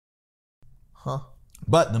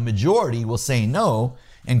But the majority will say no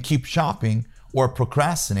and keep shopping or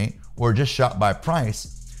procrastinate or just shop by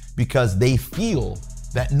price because they feel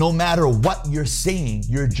that no matter what you're saying,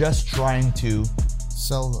 you're just trying to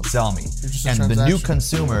sell me. And the new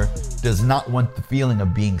consumer does not want the feeling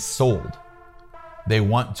of being sold. They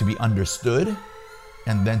want to be understood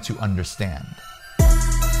and then to understand.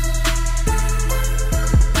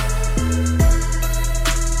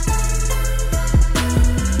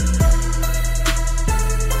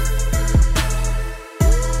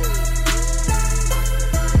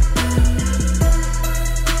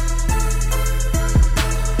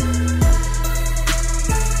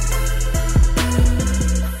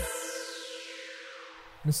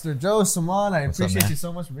 Mr. Joe Simon, I appreciate you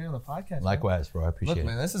so much for being on the podcast. Likewise, bro. I appreciate it. Look,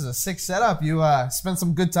 man, this is a sick setup. You spent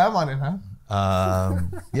some good time on it, huh?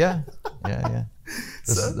 Yeah.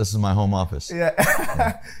 This is my home office.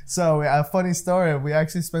 Yeah. So a funny story. We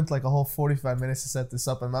actually spent like a whole 45 minutes to set this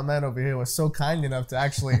up, and my man over here was so kind enough to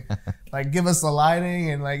actually like give us the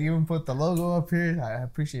lighting and like even put the logo up here. I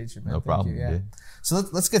appreciate you, man. No problem. Yeah. Dude. So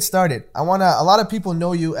let's get started. A lot of people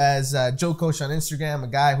know you as Joe Coach on Instagram, a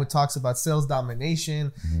guy who talks about sales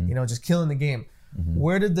domination, just killing the game.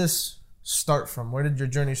 Where did this start from? Where did your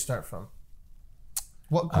journey start from?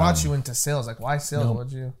 What brought you into sales? Like, why sales?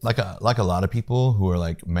 What'd you? Like a lot of people who are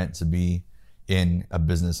like meant to be in a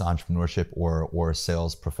business entrepreneurship or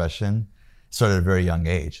sales profession started at a very young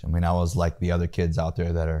age. I mean, I was like the other kids out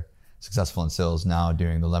there that are successful in sales now,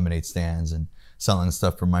 doing the lemonade stands and selling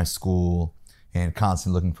stuff for my school, and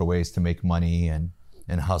constantly looking for ways to make money and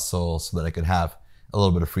hustle so that I could have a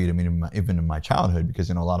little bit of freedom even in my childhood, because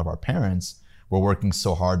a lot of our parents were working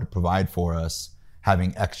so hard to provide for us.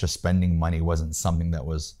 Having extra spending money wasn't something that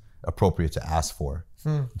was appropriate to ask for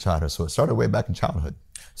in childhood. So it started way back in childhood.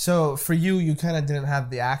 So for you kind of didn't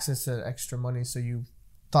have the access to extra money, so you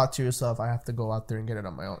thought to yourself, I have to go out there and get it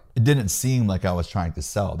on my own. It didn't seem like I was trying to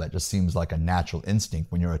sell. That just seems like a natural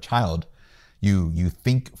instinct. When you're a child, you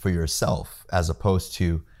think for yourself, as opposed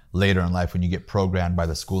to later in life when you get programmed by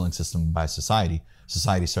the schooling system, by society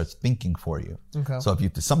starts thinking for you. Okay. So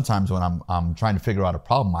sometimes when I'm trying to figure out a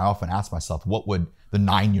problem, I often ask myself, what would the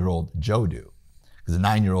 9-year-old Joe do? Because the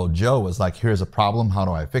 9-year-old Joe was like, here's a problem, how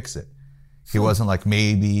do I fix it? He wasn't like,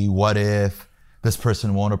 maybe, what if this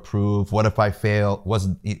person won't approve? What if I fail?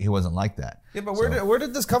 He wasn't like that. Yeah, but where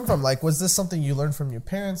did this come from? Like, was this something you learned from your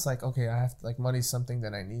parents? Like, okay, I have to, like, money's something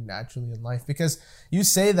that I need naturally in life. Because you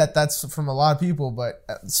say that's from a lot of people, but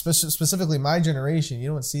specifically my generation, you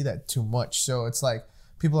don't see that too much. So it's like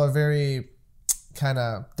people are very kind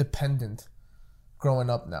of dependent growing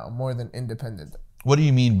up now, more than independent. What do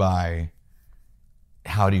you mean by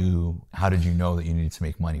how did you know that you needed to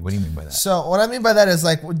make money? What do you mean by that? So what I mean by that is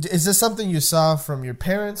like, is this something you saw from your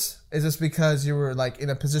parents? Is this because you were like in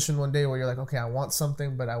a position one day where you're like, okay, I want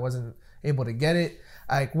something, but I wasn't able to get it?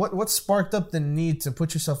 Like what sparked up the need to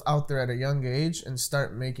put yourself out there at a young age and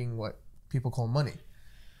start making what people call money?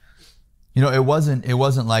 It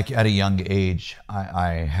wasn't like at a young age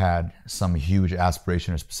I had some huge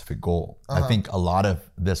aspiration or specific goal. I think a lot of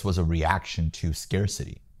this was a reaction to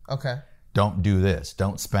scarcity. Okay. Don't do this.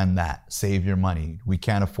 Don't spend that. Save your money. We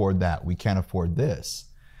can't afford that. We can't afford this,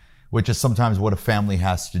 which is sometimes what a family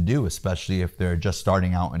has to do, especially if they're just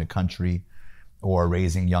starting out in a country or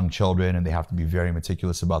raising young children and they have to be very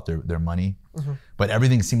meticulous about their money. But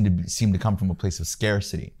everything seemed to come from a place of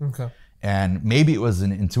scarcity. Okay. And maybe it was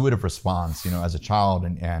an intuitive response, as a child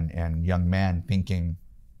and young man thinking,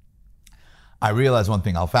 I realized one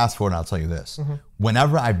thing. I'll fast forward and I'll tell you this.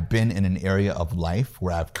 Whenever I've been in an area of life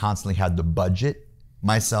where I've constantly had to budget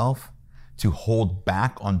myself to hold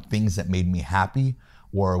back on things that made me happy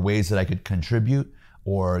or ways that I could contribute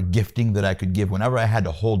or gifting that I could give, whenever I had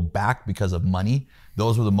to hold back because of money,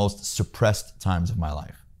 those were the most suppressed times of my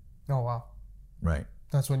life. Oh, wow. Right.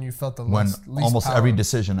 That's when you felt the least almost power. Every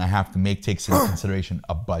decision I have to make takes into consideration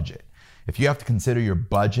a budget. If you have to consider your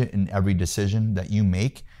budget in every decision that you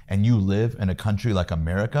make, and you live in a country like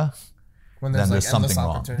America, then there's something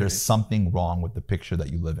wrong. There's something wrong with the picture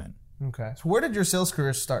that you live in. Okay. So where did your sales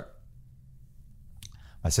career start?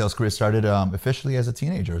 My sales career started officially as a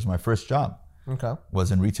teenager. It was my first job. Okay.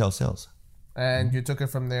 Was in retail sales. And you took it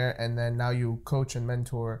from there, and then now you coach and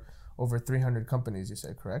mentor over 300 companies, you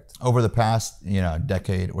said, correct? Over the past,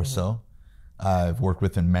 decade or so, I've worked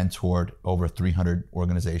with and mentored over 300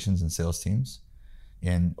 organizations and sales teams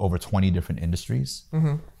in over 20 different industries.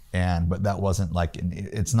 But that wasn't like,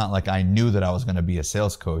 it's not like I knew that I was going to be a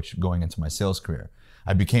sales coach going into my sales career.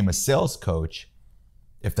 I became a sales coach,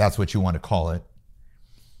 if that's what you want to call it,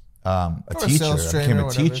 a teacher. I became a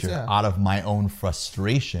teacher out of my own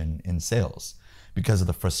frustration in sales. because of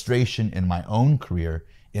the frustration in my own career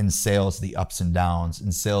in sales, the ups and downs,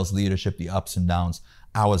 in sales leadership, the ups and downs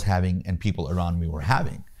I was having and people around me were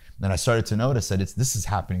having. And I started to notice that this is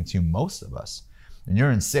happening to most of us. And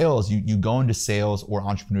you're in sales, you go into sales or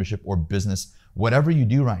entrepreneurship or business, whatever you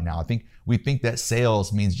do right now. We think that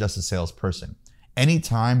sales means just a salesperson.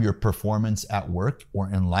 Anytime your performance at work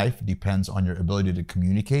or in life depends on your ability to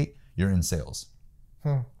communicate, you're in sales.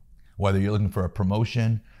 Whether you're looking for a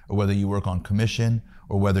promotion or whether you work on commission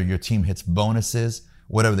or whether your team hits bonuses,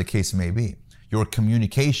 whatever the case may be, your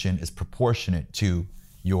communication is proportionate to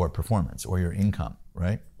your performance or your income,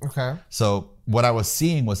 right? Okay. So what I was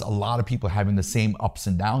seeing was a lot of people having the same ups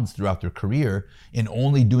and downs throughout their career and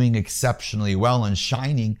only doing exceptionally well and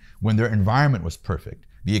shining when their environment was perfect.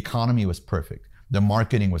 The economy was perfect. The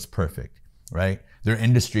marketing was perfect, right? Their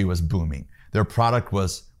industry was booming. Their product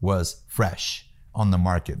was fresh on the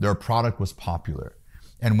market. Their product was popular.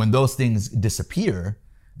 And when those things disappear,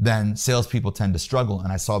 then salespeople tend to struggle.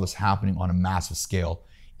 And I saw this happening on a massive scale,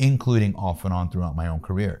 including off and on throughout my own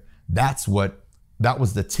career. That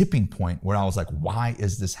was the tipping point where I was like, why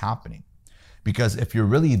is this happening? Because if you're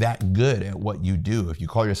really that good at what you do, if you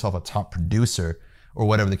call yourself a top producer or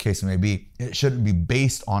whatever the case may be, it shouldn't be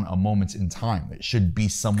based on a moment in time. It should be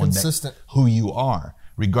someone consistent, who you are,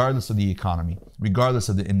 regardless of the economy, regardless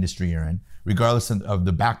of the industry you're in, regardless of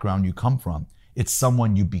the background you come from. It's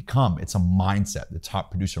someone you become. It's a mindset. The top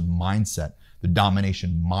producer mindset, the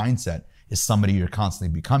domination mindset is somebody you're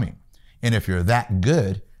constantly becoming. And if you're that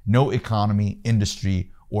good, no economy,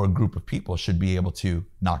 industry, or group of people should be able to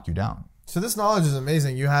knock you down. So this knowledge is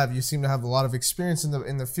amazing. You seem to have a lot of experience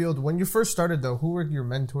in the field. When you first started though, who were your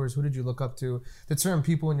mentors? Who did you look up to? Did certain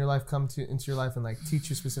people in your life come into your life and like teach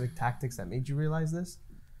you specific tactics that made you realize this?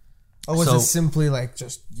 Or was it simply like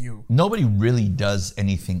just you? Nobody really does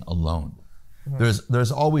anything alone.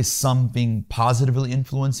 There's always something positively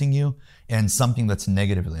influencing you and something that's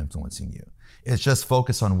negatively influencing you. It's just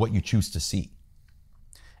focus on what you choose to see.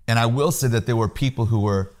 And I will say that there were people who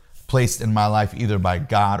were placed in my life either by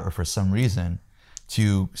God or for some reason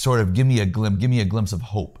to sort of give me a glimpse of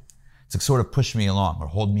hope, to sort of push me along or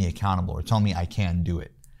hold me accountable or tell me I can do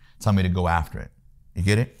it, tell me to go after it. You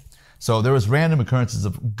get it? So there was random occurrences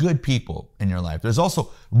of good people in your life. There's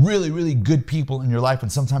also really, really good people in your life,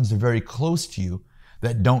 and sometimes they're very close to you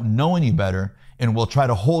that don't know any better and will try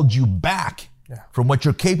to hold you back from what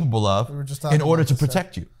you're capable of in order to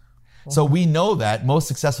protect you. So we know that most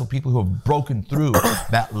successful people who have broken through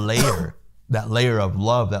that layer of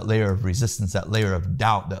love, that layer of resistance, that layer of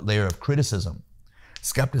doubt, that layer of criticism,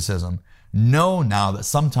 skepticism, know now that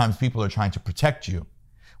sometimes people are trying to protect you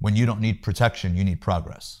when you don't need protection, you need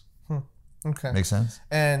progress. Okay. Make sense?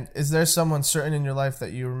 And is there someone certain in your life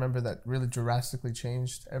that you remember that really drastically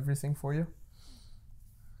changed everything for you?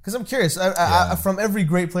 Because I'm curious. From every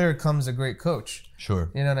great player comes a great coach. Sure.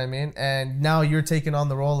 You know what I mean? And now you're taking on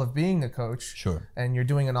the role of being a coach. Sure. And you're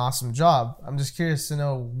doing an awesome job. I'm just curious to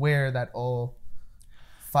know where that all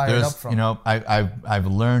fired up from. You know, I've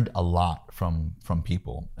learned a lot from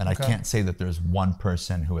people, and I can't say that there's one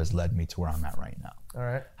person who has led me to where I'm at right now. All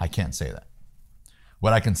right. I can't say that.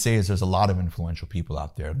 What I can say is there's a lot of influential people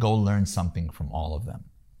out there. Go learn something from all of them.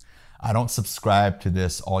 I don't subscribe to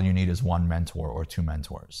this, all you need is one mentor or two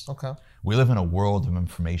mentors. Okay. We live in a world of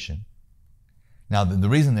information. Now, the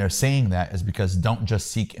reason they're saying that is because don't just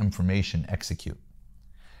seek information, execute.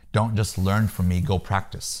 Don't just learn from me, go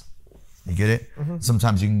practice. You get it? Mm-hmm.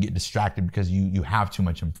 Sometimes you can get distracted because you have too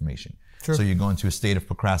much information. True. So you go into a state of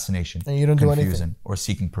procrastination, and you don't do anything, or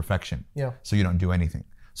seeking perfection. Yeah. So you don't do anything.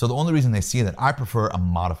 So the only reason they see that, I prefer a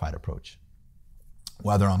modified approach.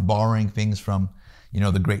 Whether I'm borrowing things from,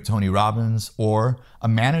 the great Tony Robbins or a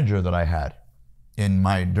manager that I had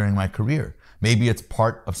during my career. Maybe it's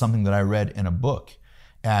part of something that I read in a book.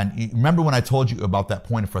 And you remember when I told you about that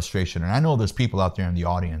point of frustration, and I know there's people out there in the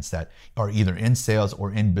audience that are either in sales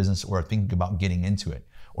or in business or are thinking about getting into it.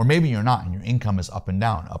 Or maybe you're not, and your income is up and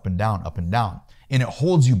down, up and down, up and down. And it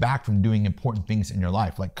holds you back from doing important things in your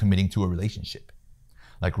life, like committing to a relationship,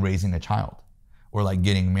 like raising a child, or like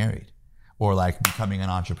getting married, or like becoming an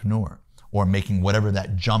entrepreneur, or making whatever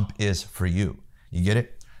that jump is for you. You get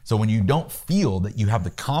it? So when you don't feel that you have the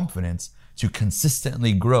confidence to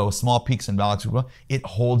consistently grow, small peaks and valleys to grow, it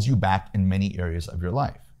holds you back in many areas of your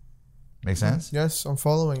life. Make sense? Yes, I'm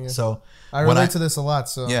following you. So I relate to this a lot.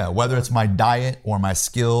 So yeah, whether it's my diet or my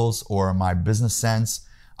skills or my business sense,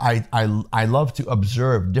 I love to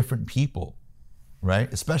observe different people,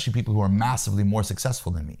 right? Especially people who are massively more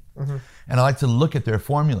successful than me. Mm-hmm. And I like to look at their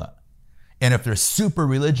formula. And if they're super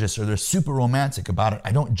religious or they're super romantic about it,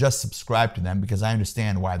 I don't just subscribe to them because I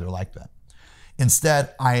understand why they're like that.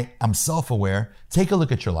 Instead, I'm self-aware. Take a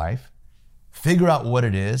look at your life. Figure out what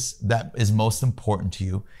it is that is most important to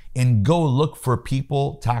you, and go look for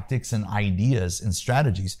people, tactics, and ideas and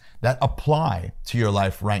strategies that apply to your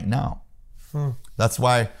life right now. That's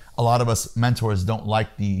why a lot of us mentors don't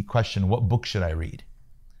like the question, what book should I read?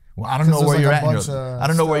 Well, I don't know where you're at. I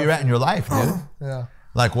don't know where you're at in your life, dude. Yeah.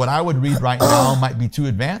 Like what I would read right now might be too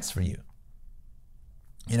advanced for you.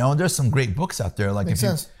 You know, there's some great books out there. Like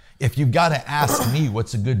if you've got to ask me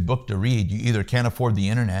what's a good book to read, you either can't afford the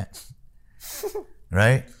internet,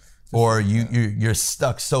 right? Or you're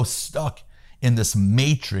stuck in this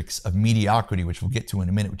matrix of mediocrity, which we'll get to in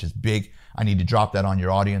a minute, which is big. I need to drop that on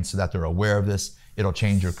your audience so that they're aware of this. It'll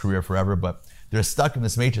change your career forever. But they're stuck in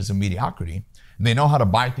this matrix of mediocrity. They know how to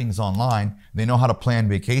buy things online. They know how to plan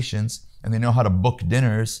vacations, and they know how to book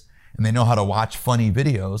dinners, and they know how to watch funny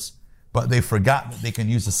videos, but they forgot that they can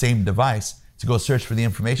use the same device to go search for the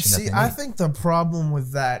information that they need. I think the problem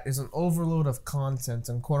with that is an overload of content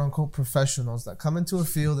and quote unquote professionals that come into a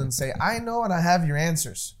field and say, I know and I have your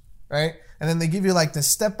answers, right? And then they give you like this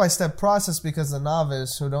step-by-step process because the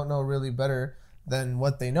novice who don't know really better than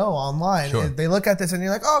what they know online, they look at this and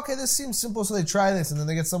you're like, oh, okay, this seems simple, so they try this, and then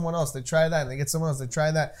they get someone else, they try that, and they get someone else, they try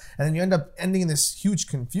that, and then you end up ending in this huge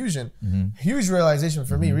confusion. Huge realization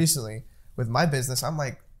for me recently with my business. I'm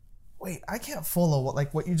like, wait, I can't follow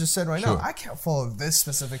what you just said right now. I can't follow this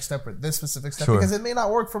specific step or this specific step because it may not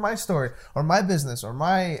work for my story or my business or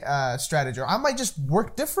my strategy, or I might just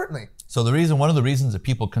work differently. So one of the reasons that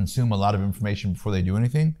people consume a lot of information before they do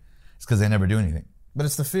anything is because they never do anything. But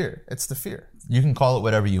it's the fear. It's the fear. You can call it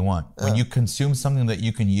whatever you want. When you consume something that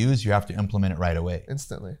you can use, you have to implement it right away.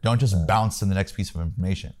 Instantly. Don't just bounce to the next piece of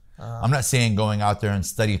information. I'm not saying going out there and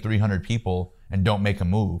study 300 people and don't make a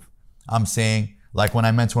move. I'm saying, like when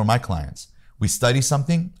I mentor my clients, we study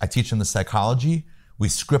something, I teach them the psychology, we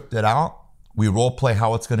script it out, we role play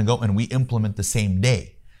how it's going to go, and we implement the same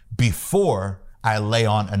day before I lay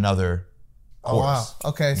on another course. Oh,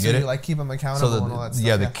 wow. Okay, so you like keep them accountable and all that stuff.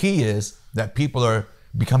 Yeah, the key is that people are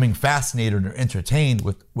becoming fascinated or entertained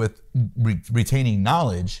with retaining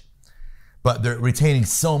knowledge, but they're retaining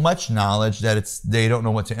so much knowledge that they don't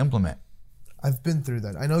know what to implement. I've been through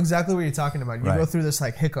that. I know exactly what you're talking about. You go through this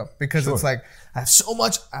like hiccup because it's like, I have so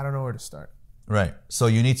much, I don't know where to start. Right. So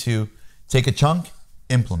you need to take a chunk,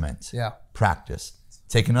 implement, practice.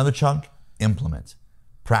 Take another chunk, implement,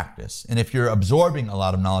 practice. And if you're absorbing a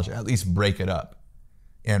lot of knowledge, at least break it up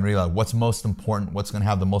and realize what's most important, what's going to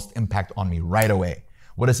have the most impact on me right away.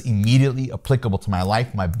 What is immediately applicable to my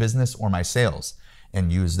life, my business, or my sales,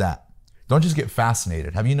 and use that. Don't just get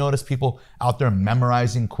fascinated. Have you noticed people out there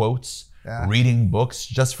memorizing quotes, reading books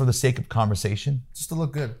just for the sake of conversation? Just to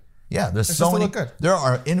look good. Yeah, there's so many. There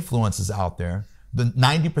are influences out there. The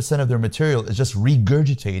 90% of their material is just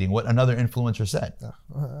regurgitating what another influencer said.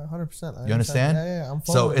 100%. You understand? Yeah, I'm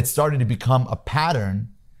following. So it's starting to become a pattern.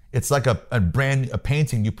 It's like a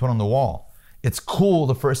painting you put on the wall. It's cool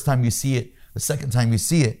the first time you see it, the second time you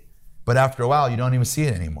see it, but after a while you don't even see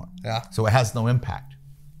it anymore. Yeah. So it has no impact.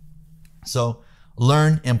 So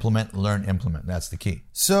learn, implement. That's the key.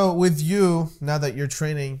 So with you, now that you're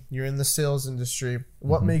training, you're in the sales industry,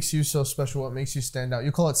 what makes you so special? What makes you stand out?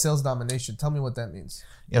 You call it sales domination. Tell me what that means.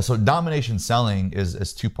 Yeah, so domination selling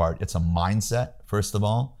is two-part. It's a mindset, first of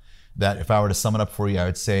all, that if I were to sum it up for you, I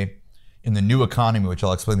would say in the new economy, which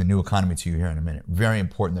I'll explain the new economy to you here in a minute, very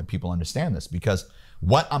important that people understand this, because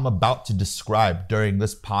what I'm about to describe during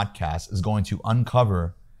this podcast is going to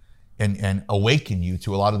uncover and awaken you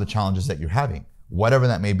to a lot of the challenges that you're having, whatever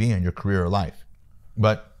that may be in your career or life.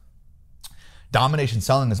 But domination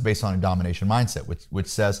selling is based on a domination mindset, which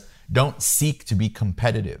says don't seek to be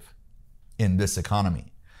competitive in this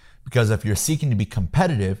economy. Because if you're seeking to be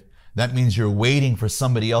competitive, that means you're waiting for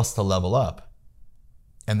somebody else to level up,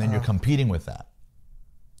 and then you're competing with that.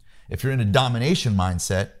 If you're in a domination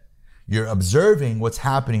mindset, you're observing what's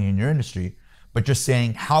happening in your industry, but you're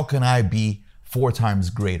saying, how can I be 4 times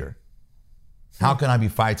greater? How can I be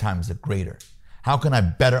 5 times greater? How can I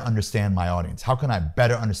better understand my audience? How can I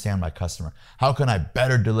better understand my customer? How can I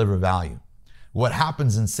better deliver value? What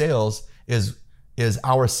happens in sales is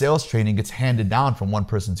our sales training gets handed down from one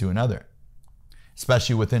person to another,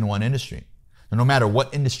 especially within one industry. And no matter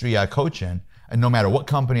what industry I coach in, and no matter what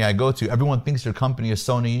company I go to, everyone thinks your company is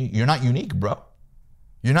so unique. You're not unique, bro.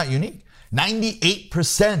 You're not unique.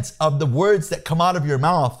 98% of the words that come out of your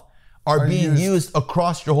mouth are being used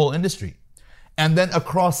across your whole industry, and then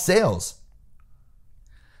across sales.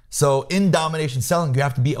 So in domination selling, you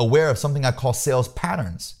have to be aware of something I call sales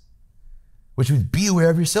patterns, which means be aware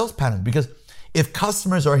of your sales patterns, because if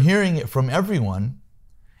customers are hearing it from everyone,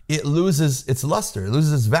 it loses its luster, it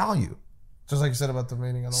loses its value. Just like you said about the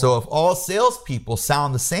meeting. So if all salespeople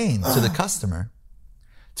sound the same to the customer,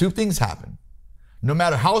 two things happen. No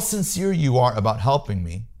matter how sincere you are about helping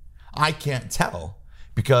me, I can't tell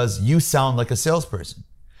because you sound like a salesperson,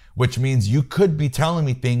 which means you could be telling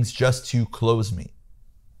me things just to close me.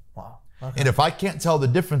 Wow. Okay. And if I can't tell the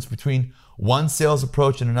difference between one sales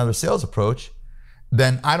approach and another sales approach,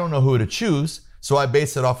 then I don't know who to choose. So I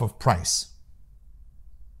base it off of price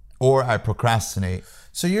or I procrastinate.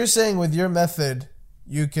 So you're saying with your method,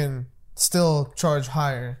 you can still charge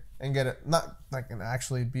higher and get it, not like and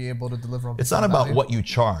actually be able to deliver on. It's not about value. what you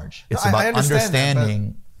charge. It's No, about I understand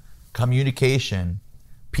understanding communication.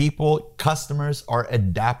 People, customers are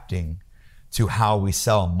adapting to how we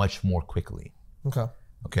sell much more quickly.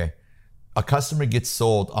 Okay. A customer gets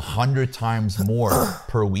sold 100 times more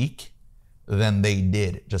per week than they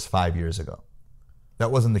did just 5 years ago.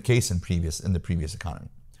 That wasn't the case in the previous economy.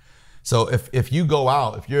 So if you go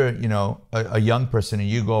out, if you're, a young person and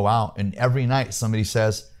you go out and every night somebody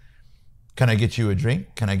says, can I get you a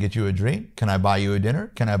drink? Can I get you a drink? Can I buy you a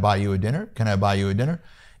dinner? Can I buy you a dinner? Can I buy you a dinner?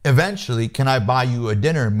 Eventually, can I buy you a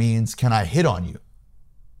dinner means, can I hit on you?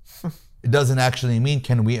 It doesn't actually mean,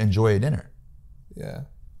 can we enjoy a dinner? Yeah.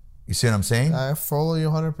 You see what I'm saying? I follow you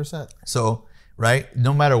 100%. So, right,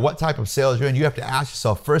 no matter what type of sales you're in, you have to ask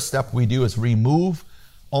yourself, first step we do is remove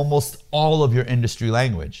almost all of your industry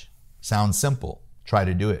language. Sounds simple. Try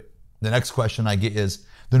to do it. The next question I get is,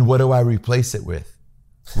 then what do I replace it with?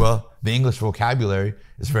 Well, the English vocabulary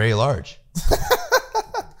is very large.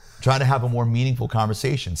 Try to have a more meaningful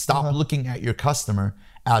conversation. Stop looking at your customer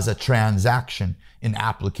as a transaction, an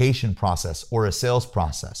application process, or a sales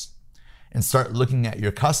process. And start looking at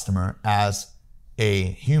your customer as a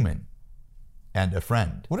human and a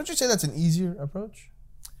friend. Wouldn't you say that's an easier approach?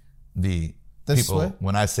 The This people, way?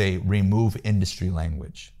 when I say remove industry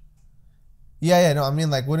language. Yeah, no, I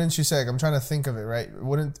mean, like, wouldn't you say, like, I'm trying to think of it, right?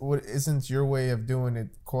 Isn't your way of doing it,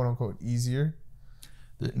 quote unquote, easier?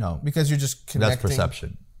 No. Because you're just connecting. That's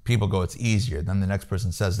perception. People go, it's easier. Then the next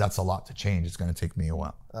person says, that's a lot to change. It's going to take me a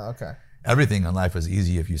while. Oh, okay. Everything in life is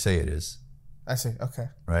easy if you say it is. I see. Okay.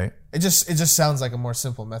 Right? It just sounds like a more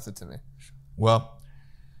simple method to me. Well,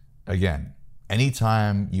 again,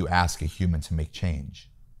 anytime you ask a human to make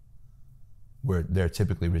change, they're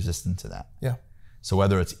typically resistant to that. Yeah. So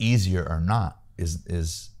whether it's easier or not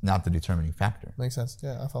is not the determining factor. Makes sense.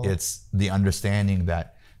 Yeah, I follow. It's the understanding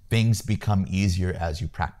that things become easier as you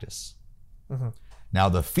practice. Mm-hmm. Now,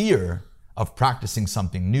 the fear of practicing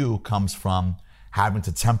something new comes from having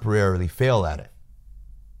to temporarily fail at it.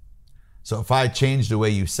 So if I change the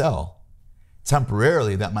way you sell,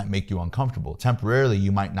 temporarily that might make you uncomfortable. Temporarily,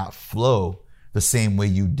 you might not flow the same way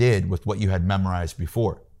you did with what you had memorized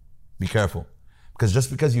before. Be careful. Because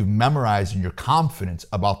just because you've memorized and you're confident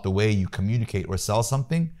about the way you communicate or sell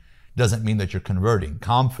something doesn't mean that you're converting.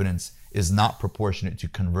 Confidence is not proportionate to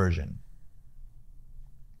conversion.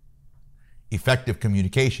 Effective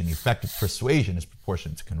communication, effective persuasion is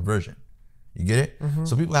proportionate to conversion. You get it? Mm-hmm.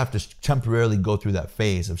 So people have to temporarily go through that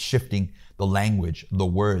phase of shifting the language, the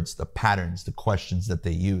words, the patterns, the questions that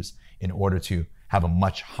they use in order to have a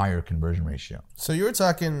much higher conversion ratio. So you were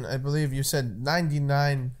talking, I believe you said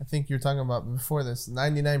 99, I think you were talking about before this,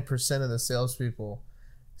 99% of the salespeople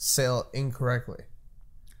sell incorrectly.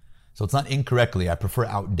 So it's not incorrectly, I prefer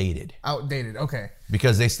outdated. Outdated, okay.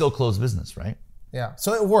 Because they still close business, right? Yeah,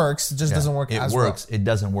 so it works, it just doesn't work as well. It works, it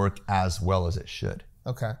doesn't work as well as it should.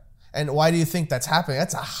 Okay. And why do you think that's happening?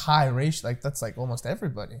 That's a high ratio, like that's like almost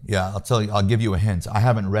everybody. Yeah, I'll give you a hint. I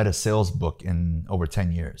haven't read a sales book in over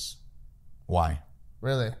 10 years. Why?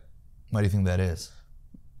 Really? Why do you think that is?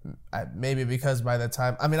 Maybe because by the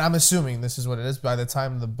time, I mean, I'm assuming this is what it is. By the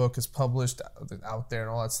time the book is published out there and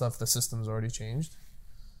all that stuff, the system's already changed.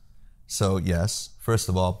 So yes, first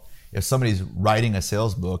of all, if somebody's writing a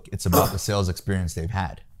sales book, it's about the sales experience they've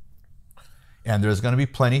had. And there's going to be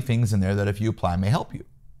plenty of things in there that if you apply may help you.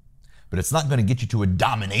 But it's not going to get you to a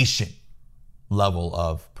domination level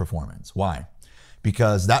of performance. Why?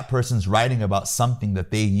 Because that person's writing about something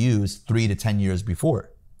that they used 3 to 10 years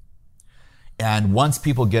before. And once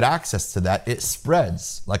people get access to that, it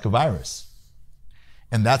spreads like a virus.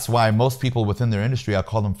 And that's why most people within their industry, I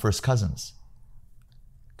call them first cousins.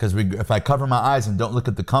 Because if I cover my eyes and don't look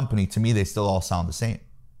at the company, to me, they still all sound the same.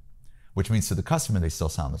 Which means to the customer, they still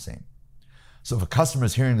sound the same. So if a customer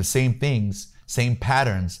is hearing the same things, same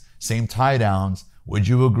patterns, same tie downs, would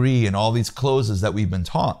you agree, and all these closes that we've been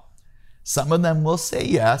taught, some of them will say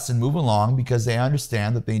yes and move along because they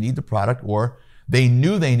understand that they need the product, or they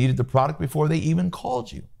knew they needed the product before they even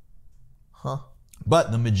called you.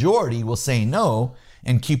 But the majority will say no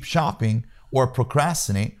and keep shopping or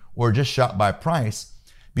procrastinate or just shop by price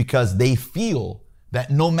because they feel that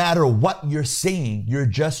no matter what you're saying, you're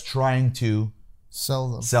just trying to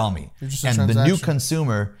sell me. Just a And the new transaction.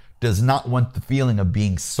 consumer does not want the feeling of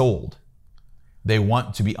being sold. They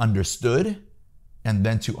want to be understood and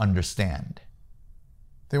then to understand.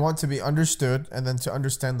 They want to be understood and then to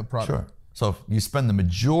understand the product. Sure. So if you spend the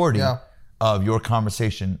majority of your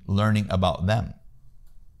conversation learning about them.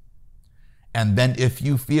 And then if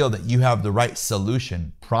you feel that you have the right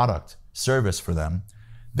solution, product, service for them,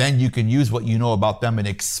 then you can use what you know about them and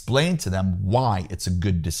explain to them why it's a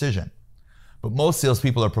good decision. But most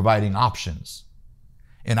salespeople are providing options.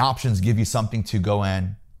 And options give you something to go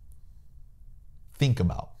and think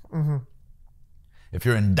about. Mm-hmm. If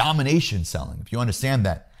you're in domination selling, if you understand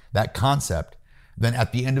that concept, then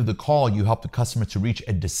at the end of the call, you help the customer to reach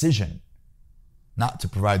a decision, not to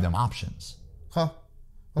provide them options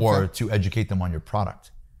or to educate them on your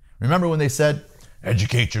product. Remember when they said,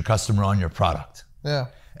 educate your customer on your product? Yeah.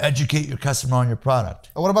 Educate your customer on your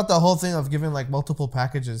product. What about the whole thing of giving like multiple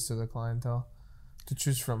packages to the clientele to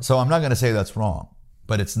choose from? So I'm not going to say that's wrong,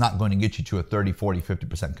 but it's not going to get you to a 30, 40,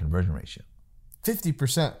 50% conversion ratio.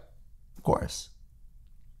 50%. Of course.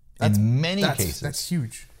 In many cases. That's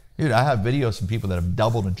huge. Dude, I have videos from people that have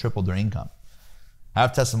doubled and tripled their income. I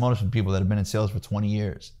have testimonials from people that have been in sales for 20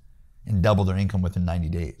 years and doubled their income within 90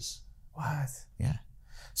 days. What? Yeah.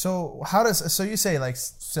 So you say like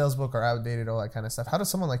sales book are outdated, all that kind of stuff. How does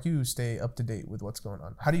someone like you stay up to date with what's going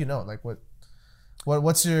on? How do you know? Like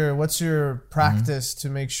what's your practice to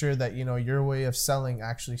make sure that, you know, your way of selling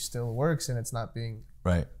actually still works and it's not being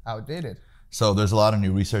outdated? So there's a lot of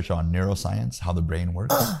new research on neuroscience, how the brain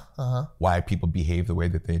works, why people behave the way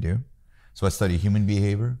that they do. So I study human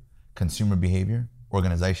behavior, consumer behavior,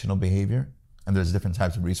 organizational behavior, and there's different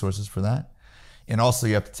types of resources for that. And also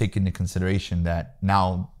you have to take into consideration that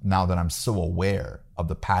now that I'm so aware of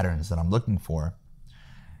the patterns that I'm looking for,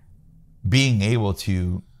 being able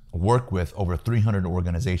to work with over 300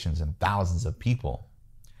 organizations and thousands of people,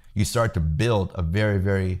 you start to build a very,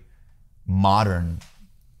 very modern,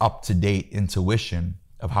 up-to-date intuition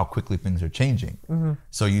of how quickly things are changing. Mm-hmm.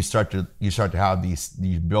 So you start to have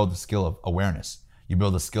you build a skill of awareness. You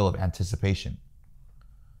build a skill of anticipation.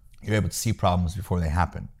 You're able to see problems before they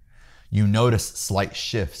happen. You notice slight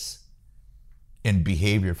shifts in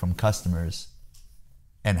behavior from customers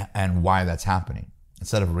and why that's happening.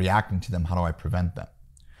 Instead of reacting to them, how do I prevent them?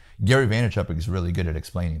 Gary Vaynerchuk is really good at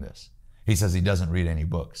explaining this. He says he doesn't read any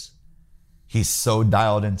books. He's so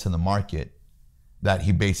dialed into the market that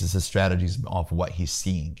he bases his strategies off what he's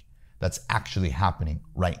seeing that's actually happening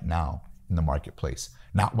right now in the marketplace,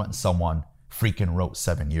 not what someone freaking wrote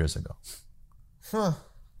 7 years ago. Huh.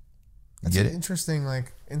 That's an interesting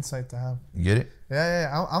like insight to have. You get it?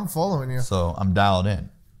 Yeah. I'm following you. So I'm dialed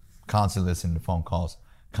in, constantly listening to phone calls,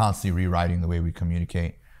 constantly rewriting the way we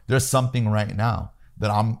communicate. There's something right now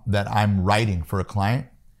that I'm writing for a client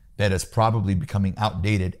that is probably becoming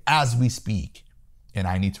outdated as we speak. And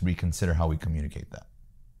I need to reconsider how we communicate that.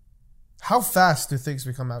 How fast do things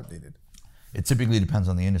become outdated? It typically depends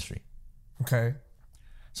on the industry. Okay.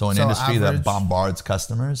 So an industry that bombards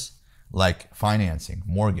customers, like financing,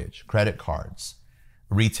 mortgage, credit cards,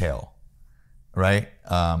 retail, right?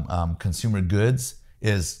 Consumer goods,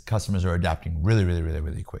 is customers are adapting really, really, really,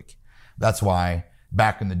 really quick. That's why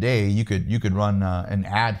back in the day, you could run an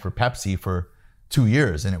ad for Pepsi for 2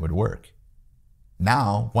 years and it would work.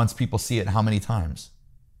 Now, once people see it, how many times?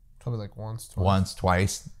 Probably like once, twice. Once,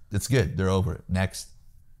 twice. It's good. They're over it. Next.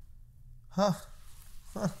 Huh.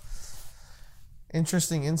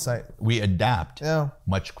 Interesting insight. We adapt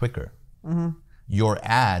much quicker. Mm-hmm. Your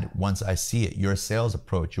ad, once I see it, your sales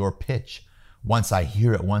approach, your pitch, once I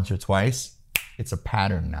hear it once or twice, it's a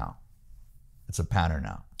pattern now.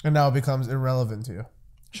 And now it becomes irrelevant to you.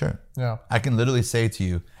 Sure. Yeah. I can literally say to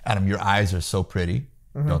you, Adam, your eyes are so pretty.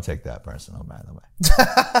 Mm-hmm. Don't take that personal, by the way.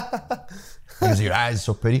 Because your eyes are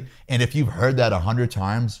so pretty. And if you've heard that 100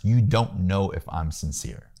 times, you don't know if I'm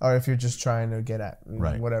sincere. Or if you're just trying to get at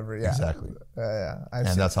whatever. Yeah. Exactly.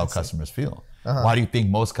 And that's how customers feel. Why do you think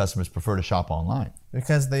most customers prefer to shop online?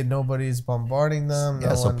 Because nobody's bombarding them.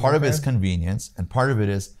 Yeah, so part of it is convenience, and part of it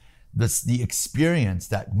is the experience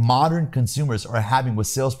that modern consumers are having with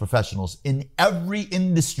sales professionals in every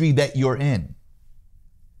industry that you're in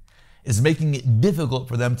is making it difficult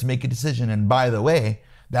for them to make a decision. And by the way,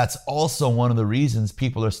 that's also one of the reasons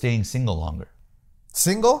people are staying single longer.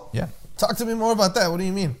 Single? Yeah. Talk to me more about that. What do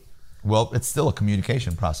you mean? Well, it's still a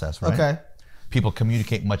communication process, right? Okay. People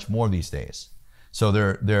communicate much more these days. So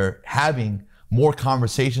they're having more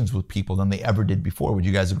conversations with people than they ever did before. Would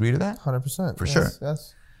you guys agree to that? 100%. For sure.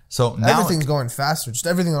 Yes. So now everything's going faster. Just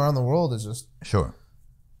everything around the world is just sure.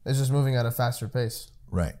 It's just moving at a faster pace.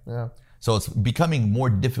 Right. Yeah. So it's becoming more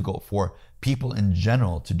difficult for people in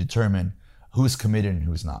general to determine who's committed and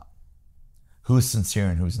who's not, who's sincere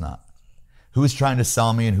and who's not, who's trying to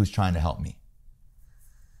sell me and who's trying to help me,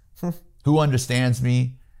 who understands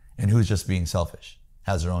me and who's just being selfish,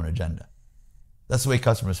 has their own agenda. That's the way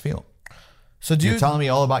customers feel. So You're telling me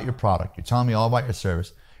all about your product. You're telling me all about your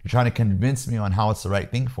service. You're trying to convince me on how it's the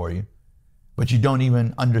right thing for you, but you don't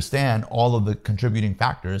even understand all of the contributing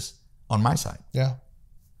factors on my side. Yeah,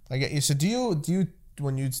 I get you. So do you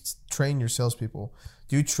when you train your salespeople,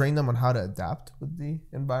 do you train them on how to adapt with the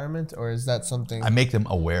environment, or is that something? I make them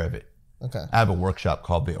aware of it. Okay. I have a workshop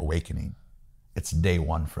called The Awakening. It's day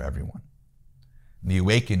one for everyone. The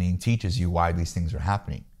Awakening teaches you why these things are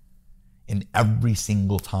happening. And every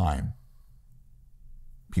single time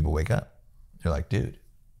people wake up, they're like, dude,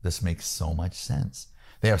 this makes so much sense.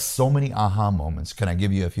 They have so many aha moments. Can I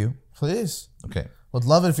give you a few? Please. Okay. Would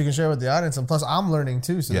love it if you can share with the audience. And plus, I'm learning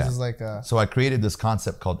too. So Yeah. this is like So I created this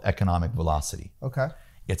concept called economic velocity. okay.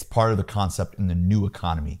 It's part of the concept in the new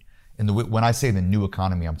economy. When I say the new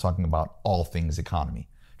economy, I'm talking about all things economy,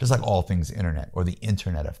 just like all things internet or the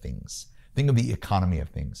internet of things. Think of the economy of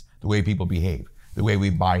things, the way people behave, the way we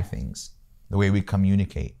buy things, the way we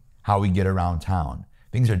communicate, how we get around town.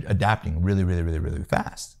 Things are adapting really, really, really, really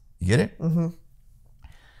fast. You get it? Mm-hmm. It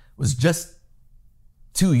was just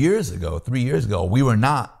 2 years ago, 3 years ago, we were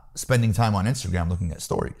not spending time on Instagram looking at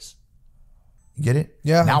stories. You get it?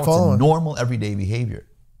 Yeah, Now I'm it's following. a normal everyday behavior.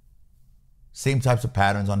 Same types of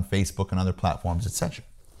patterns on Facebook and other platforms, etc.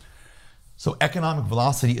 So economic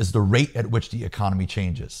velocity is the rate at which the economy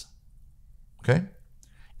changes. Okay?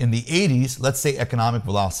 In the 80s, let's say economic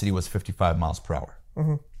velocity was 55 miles per hour.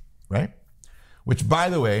 Mm-hmm. Right? Which, by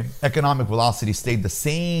the way, economic velocity stayed the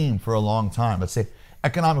same for a long time. Let's say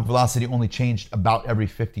economic velocity only changed about every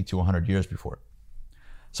 50 to 100 years before.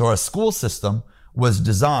 So our school system was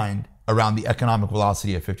designed around the economic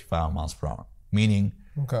velocity of 55 miles per hour, meaning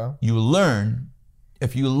Okay.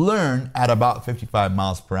 if you learn at about 55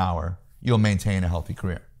 miles per hour, you'll maintain a healthy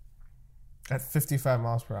career. At 55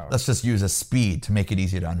 miles per hour. Let's just use a speed to make it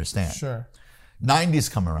easier to understand. Sure.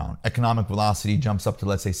 90s come around, economic velocity jumps up to,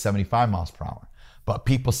 let's say, 75 miles per hour. But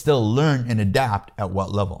people still learn and adapt at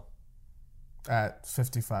what level? At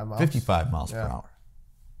 55 miles. 55 miles per hour.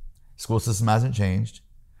 School system hasn't changed.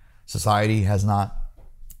 Society has not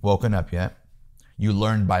woken up yet. You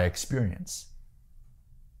learn by experience.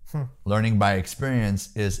 Learning by experience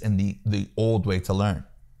is in the old way to learn.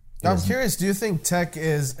 Now, I'm curious, do you think tech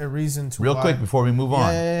is a reason to Real why? quick before we move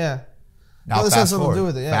on. Yeah. Now Well, this has fast something to forward, do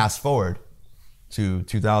with it, yeah. fast forward to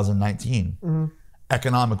 2019.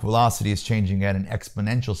 Economic velocity is changing at an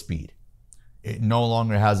exponential speed. It no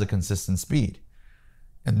longer has a consistent speed.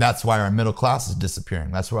 And that's why our middle class is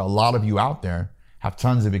disappearing. That's why a lot of you out there have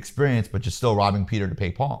tons of experience, but you're still robbing Peter to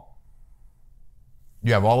pay Paul.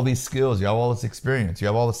 You have all these skills, you have all this experience, you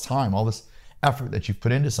have all this time, all this effort that you've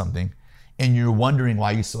put into something, and you're wondering why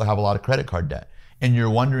you still have a lot of credit card debt. And you're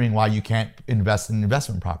wondering why you can't invest in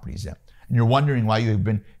investment properties yet. And you're wondering why you have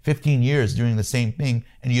been 15 years doing the same thing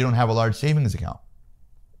and you don't have a large savings account.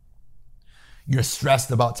 You're stressed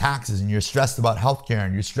about taxes and you're stressed about healthcare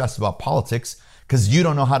and you're stressed about politics because you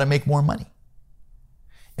don't know how to make more money.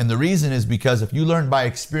 And the reason is because if you learn by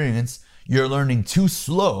experience, you're learning too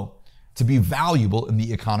slow to be valuable in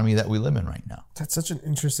the economy that we live in right now. That's such an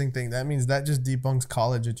interesting thing. That means that just debunks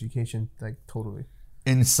college education, like totally.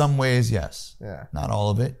 In some ways, yes. Yeah. Not all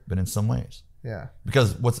of it, but in some ways. Yeah.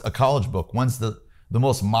 Because what's a college book? When's the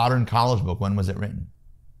most modern college book? When was it written?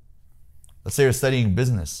 Let's say you're studying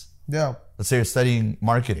business. Yeah. Let's say you're studying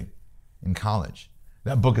marketing in college.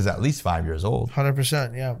 That book is at least 5 years old.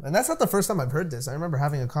 100%. Yeah. And that's not the first time I've heard this. I remember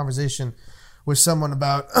having a conversation with someone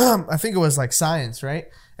about, I think it was like science, right?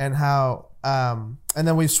 And how, and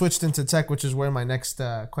then we switched into tech, which is where my next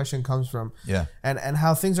question comes from. Yeah. And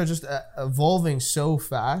how things are just evolving so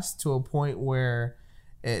fast to a point where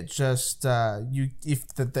it just, if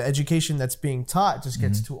the education that's being taught just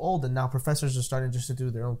gets too old, and now professors are starting just to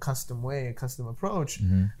do their own custom way, a custom approach,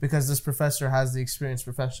 because this professor has the experienced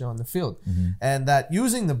professional in the field. And that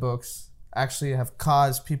using the books actually have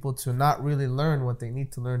caused people to not really learn what they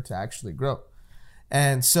need to learn to actually grow.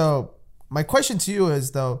 And so my question to you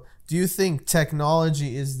is, though, do you think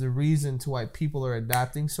technology is the reason to why people are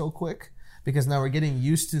adapting so quick? Because now we're getting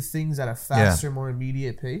used to things at a faster, more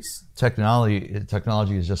immediate pace?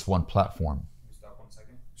 Technology is just one platform. Can you stop 1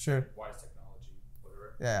 second? Sure. Why is technology?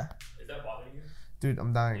 Whatever. Yeah. Is that bothering you? Dude,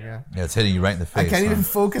 I'm dying, yeah. Yeah, it's hitting you right in the face. I can't even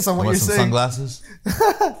focus on what you're Want some saying. sunglasses?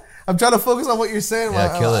 I'm trying to focus on what you're saying.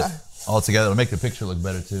 Yeah, kill it. All together. It'll make the picture look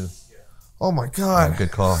better, too. Oh, my God. Yeah,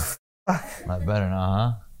 good call. Not better now,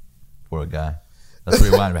 huh? Poor guy. That's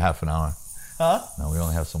what we wanted, half an hour. Huh? No, we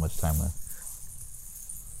only have so much time left.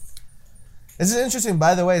 This is interesting,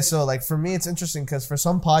 by the way. So, like, for me, it's interesting because for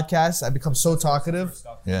some podcasts, I become so talkative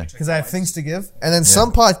Yeah. because I have things to give. And then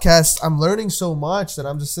some podcasts, I'm learning so much that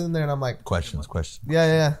I'm just sitting there and I'm like, Questions.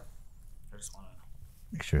 yeah. I just want to.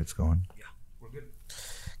 Make sure it's going. Yeah, we're good.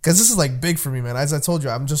 Because this is, like, big for me, man. As I told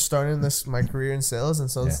you, I'm just starting my career in sales.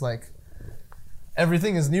 And so it's Yeah. like,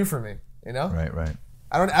 everything is new for me, you know? Right.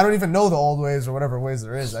 I don't even know the old ways or whatever ways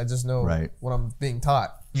there is. I just know what I'm being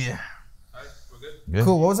taught. Yeah. All right, we're good. Good.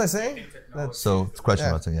 Cool. What was I saying? Technology. So it's a question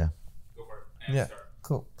about it, yeah. Go for it. And Yeah. start.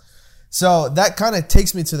 Cool. So that kind of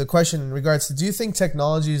takes me to the question in regards to, do you think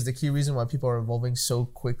technology is the key reason why people are evolving so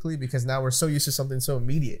quickly? Because now we're so used to something so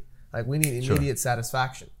immediate. Like, we need immediate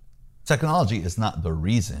satisfaction. Technology is not the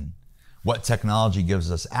reason. What technology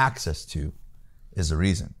gives us access to is the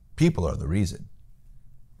reason. People are the reason,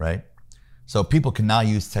 right? So people can now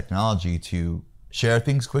use technology to share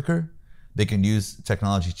things quicker. They can use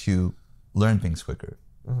technology to learn things quicker.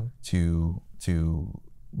 To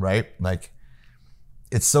right? Like,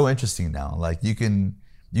 it's so interesting now. Like, you can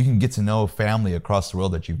get to know family across the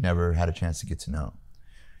world that you've never had a chance to get to know.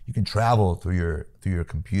 You can travel through your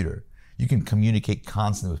computer. You can communicate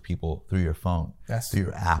constantly with people through your phone, through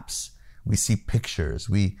your apps. We see pictures.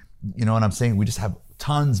 You know what I'm saying? We just have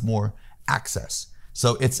tons more access.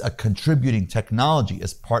 So it's a contributing technology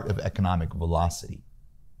as part of economic velocity.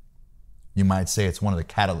 You might say it's one of the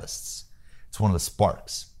catalysts. It's one of the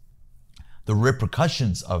sparks. The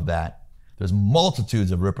repercussions of that, there's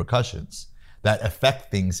multitudes of repercussions that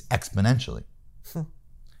affect things exponentially.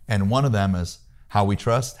 And one of them is how we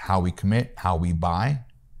trust, how we commit, how we buy,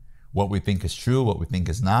 what we think is true, what we think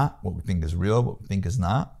is not, what we think is real, what we think is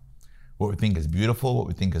not, what we think is beautiful, what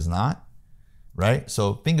we think is not, right?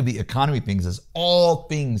 So think of the economy things as all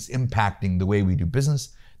things impacting the way we do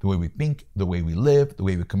business, the way we think, the way we live, the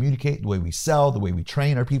way we communicate, the way we sell, the way we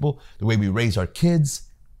train our people, the way we raise our kids.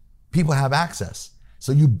 People have access.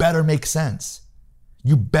 So you better make sense.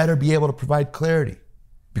 You better be able to provide clarity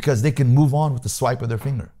because they can move on with the swipe of their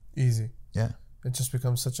finger. Easy. Yeah. It just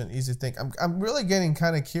becomes such an easy thing. I'm really getting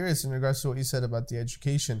kind of curious in regards to what you said about the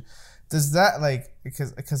education. Does that, like,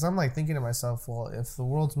 because I'm like thinking to myself, well, if the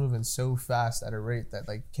world's moving so fast at a rate that,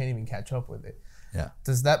 like, can't even catch up with it, Yeah.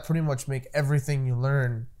 does that pretty much make everything you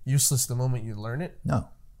learn useless the moment you learn it? No,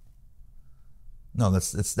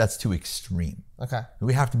 that's too extreme. Okay.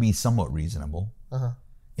 We have to be somewhat reasonable Uh-huh.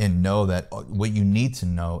 and know that what you need to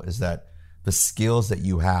know is that the skills that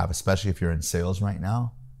you have, especially if you're in sales right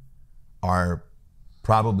now, are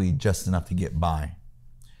probably just enough to get by.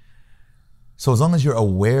 So as long as you're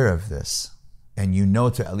aware of this and you know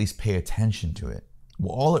to at least pay attention to it,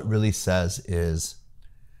 well, all it really says is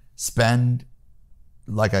spend,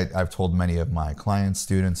 like I've told many of my clients,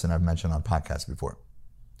 students, and I've mentioned on podcasts before,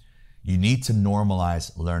 you need to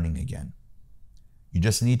normalize learning again. You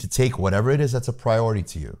just need to take whatever it is that's a priority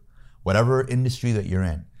to you, whatever industry that you're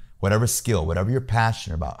in, whatever skill, whatever you're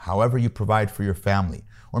passionate about, however you provide for your family,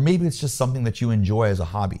 or maybe it's just something that you enjoy as a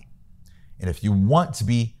hobby. And if you want to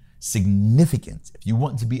be significant, if you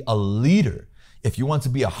want to be a leader, if you want to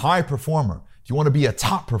be a high performer, if you want to be a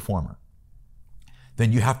top performer,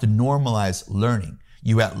 then you have to normalize learning.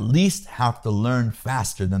 You at least have to learn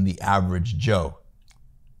faster than the average Joe.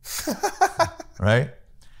 Right?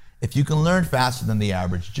 If you can learn faster than the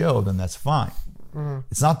average Joe, then that's fine.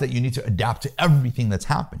 It's not that you need to adapt to everything that's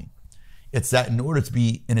happening. It's that in order to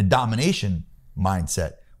be in a domination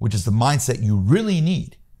mindset, which is the mindset you really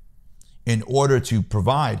need in order to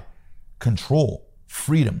provide control,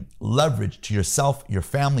 freedom, leverage to yourself, your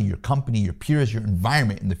family, your company, your peers, your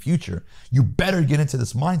environment in the future, you better get into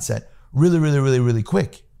this mindset really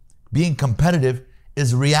quick. Being competitive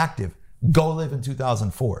is reactive. Go live in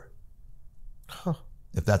 2004.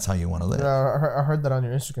 If that's how you want to live. Yeah, I heard that on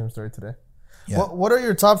your Instagram story today. Yeah. What are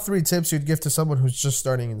your top 3 tips you'd give to someone who's just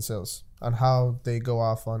starting in sales on how they go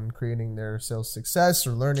off on creating their sales success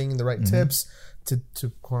or learning the right tips to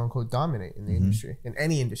quote unquote dominate in the industry, in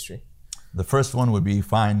any industry? The first one would be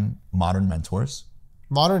find modern mentors.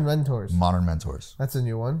 Modern mentors. Modern mentors. That's a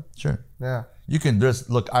new one. Sure. Yeah. You can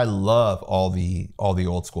look, I love all the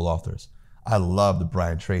old school authors. I love the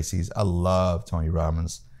Brian Tracy's. I love Tony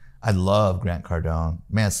Robbins. I love Grant Cardone.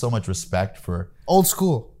 Man, so much respect for Old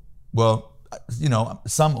school. Well, you know,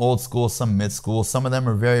 some old school, some mid school, some of them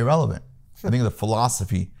are very relevant. I think the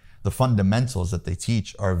philosophy, the fundamentals that they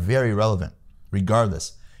teach are very relevant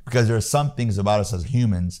regardless, because there are some things about us as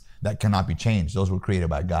humans that cannot be changed. Those were created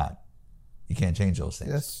by God. You can't change those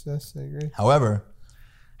things. Yes, I agree. However,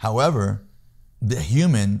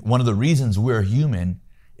 one of the reasons we're human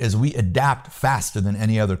is we adapt faster than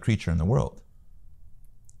any other creature in the world.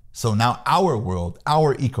 So now our world,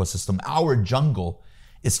 our ecosystem, our jungle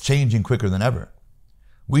is changing quicker than ever.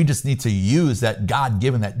 We just need to use that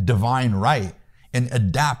God-given, that divine right and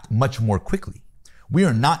adapt much more quickly. We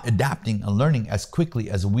are not adapting and learning as quickly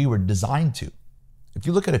as we were designed to. If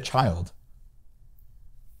you look at a child,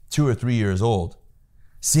 2 or 3 years old,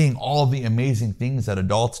 seeing all the amazing things that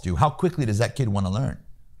adults do, how quickly does that kid want to learn?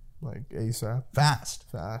 Like ASAP. Fast.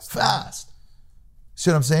 Fast. See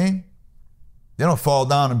what I'm saying? They don't fall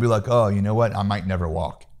down and be like, oh, you know what? I might never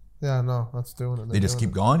walk. Yeah, no, that's doing it. They just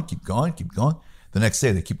keep going, keep going, keep going. The next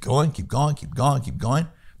day they keep going, keep going, keep going, keep going.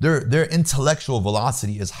 Their intellectual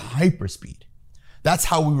velocity is hyperspeed. That's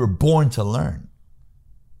how we were born to learn.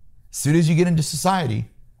 As soon as you get into society,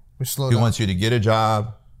 We slow he down. wants you to get a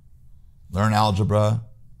job, learn algebra,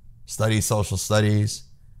 study social studies,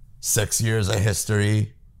 6 years of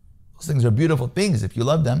history. Those things are beautiful things if you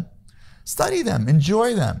love them. Study them,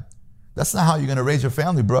 enjoy them. That's not how you're going to raise your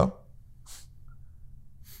family, bro.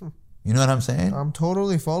 You know what I'm saying? I'm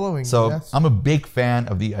totally following. So yes. I'm a big fan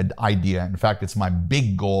of the idea. In fact, it's my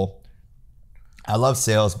big goal. I love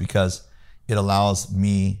sales because it allows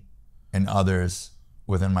me and others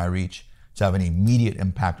within my reach to have an immediate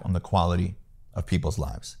impact on the quality of people's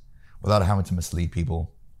lives without having to mislead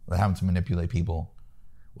people, without having to manipulate people,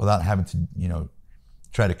 without having to,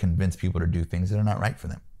 try to convince people to do things that are not right for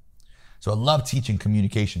them. So I love teaching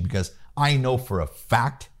communication because I know for a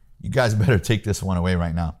fact, you guys better take this one away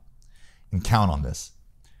right now and count on this.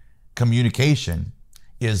 Communication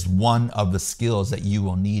is one of the skills that you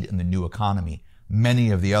will need in the new economy.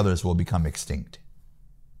 Many of the others will become extinct.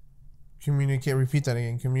 Communicate. Repeat that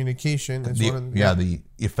again. Communication is one of the. The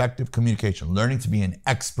effective communication, learning to be an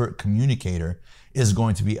expert communicator is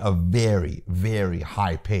going to be a very, very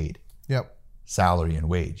high paid Yep. salary and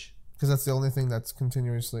wage Because that's the only thing that's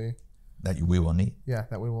continuously. that we will need. Yeah,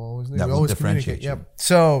 that we will always need. That We will always differentiate communicate. you. Yep.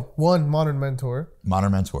 So one, modern mentor.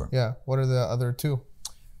 Modern mentor. Yeah. What are the other two?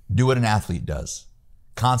 Do what an athlete does.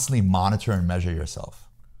 Constantly monitor and measure yourself.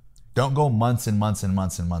 Don't go months and months and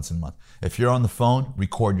months and months and months. If you're on the phone,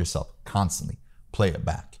 record yourself constantly. Play it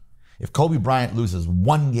back. If Kobe Bryant loses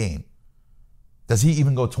one game, does he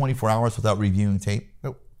even go 24 hours without reviewing tape?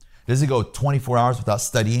 Nope. Does he go 24 hours without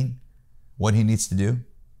studying what he needs to do?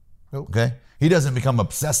 Nope. Okay? He doesn't become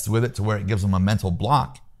obsessed with it to where it gives him a mental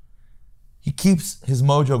block. He keeps his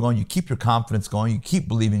mojo going. You keep your confidence going. You keep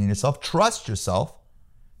believing in yourself. Trust yourself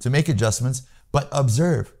to make adjustments, but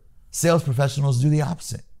observe. Sales professionals do the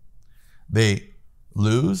opposite. They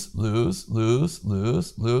lose.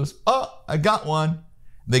 Oh, I got one.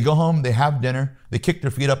 They go home, they have dinner, they kick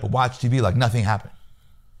their feet up and watch TV like nothing happened.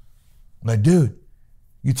 I'm like, dude,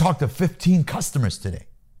 you talked to 15 customers today.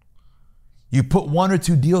 You put 1 or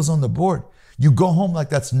 2 deals on the board. You go home like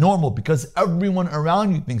that's normal because everyone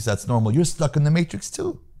around you thinks that's normal. You're stuck in the matrix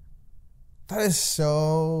too. That is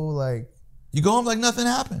so You go home like nothing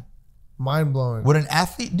happened. mind blowing. Would an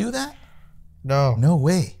athlete do that? No. No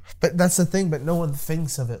way. But that's the thing. But no one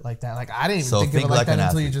thinks of it like that. Like I didn't even think of think it like like that an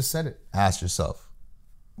until you athlete. just said it. Ask yourself,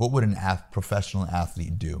 what would an professional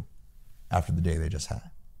athlete do after the day they just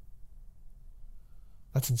had?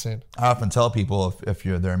 That's insane. I often tell people if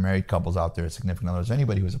there are married couples out there, significant others,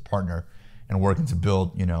 anybody who's a partner and working to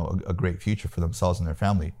build, a great future for themselves and their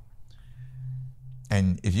family.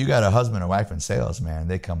 And if you got a husband or wife in sales, man,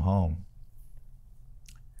 they come home.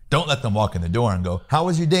 Don't let them walk in the door and go, "How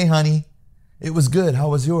was your day, honey?" "It was good. How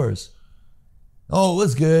was yours?" "Oh, it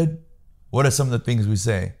was good." What are some of the things we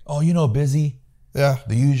say? "Oh, busy." Yeah.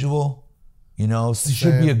 The usual.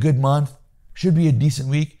 Should be a good month. Should be a decent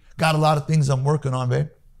week. Got a lot of things I'm working on, babe.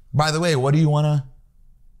 By the way, what do you want to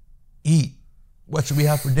eat? What should we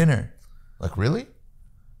have for dinner? Like, really?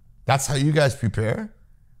 That's how you guys prepare?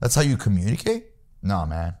 That's how you communicate? No,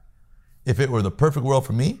 man. If it were the perfect world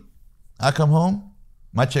for me, I come home,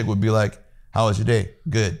 my chick would be like, "How was your day?"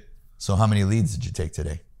 "Good." "So how many leads did you take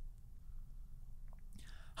today?"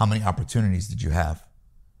 "How many opportunities did you have?"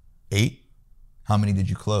 8. "How many did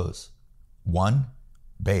you close?" 1.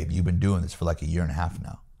 "Babe, you've been doing this for like a year and a half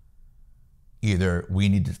now. Either we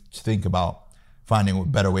need to think about finding a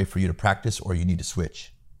better way for you to practice or you need to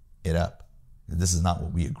switch it up. This is not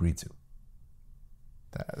what we agreed to."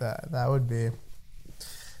 That would be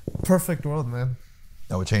perfect world, man.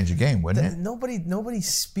 That would change the game, wouldn't it? Nobody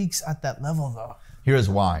speaks at that level though. Here's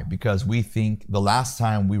why. Because we think the last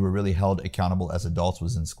time we were really held accountable as adults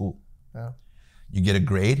was in school. Yeah. You get a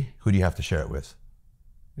grade, who do you have to share it with?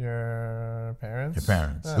 Your parents. Your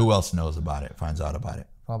parents. Yeah. Who else knows about it, finds out about it?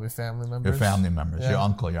 Probably family members. Your family members, Yeah. your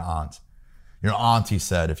uncle, your aunt. Your auntie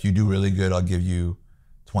said, "If you do really good, I'll give you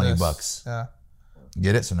 20 Yes. bucks. Yeah.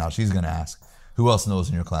 Get it? So now she's going to ask, who else knows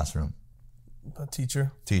in your classroom? A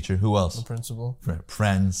teacher, Teacher. Who else? principal.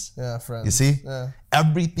 Friends. Yeah, friends. You see? Yeah.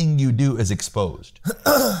 Everything you do is exposed.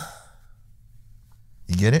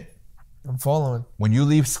 You get it? I'm following. When you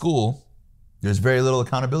leave school, there's very little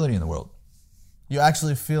accountability in the world. You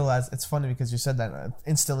actually feel as it's funny because you said that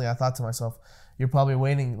instantly. I thought to myself, you're probably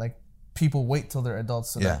waiting like people wait till they're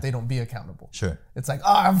adults so Yeah. that they don't be accountable. Sure. It's like,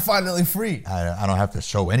 oh, I'm finally free. I don't have to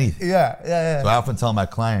show anything. Yeah. So I often tell my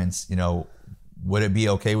clients, would it be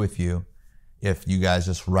okay with you if you guys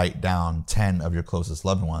just write down 10 of your closest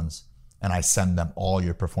loved ones and I send them all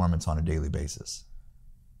your performance on a daily basis?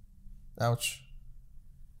 Ouch.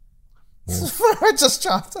 I just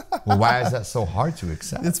chopped. Well, why is that so hard to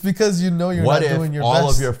accept? It's because you know you're What not if doing your all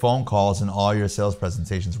best. of your phone calls and all your sales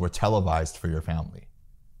presentations were televised for your family?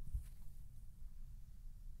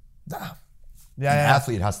 Yeah, An yeah.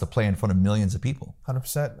 athlete has to play in front of millions of people.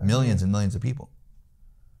 100%. Millions and millions of people.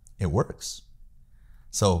 It works.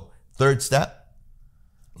 So, third step,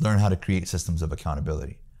 learn how to create systems of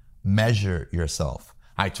accountability. Measure yourself.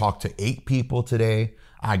 I talked to 8 people today.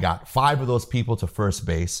 I got 5 of those people to first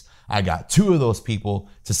base. I got 2 of those people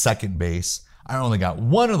to second base. I only got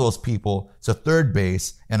 1 of those people to third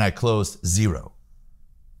base, and I closed 0.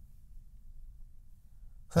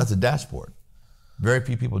 That's a dashboard. Very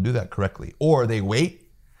few people do that correctly. Or they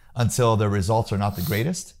wait until their results are not the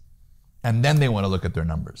greatest, and then they want to look at their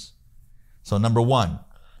numbers. So number 1,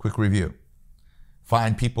 quick review.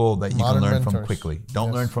 Find people that you Modern can learn from mentors. quickly. Don't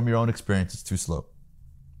Yes. learn from your own experience. It's too slow.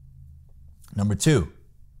 Number 2,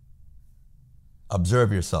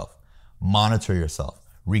 observe yourself. Monitor yourself.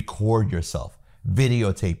 Record yourself.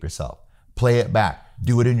 Videotape yourself. Play it back.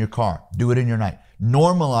 Do it in your car. Do it in your night.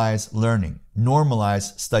 Normalize learning.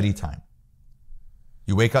 Normalize study time.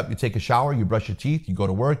 You wake up, you take a shower, you brush your teeth, you go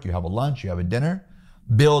to work, you have a lunch, you have a dinner.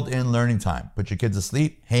 Build in learning time. Put your kids to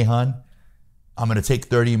sleep. Hey, hon, I'm going to take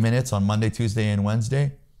 30 minutes on Monday, Tuesday, and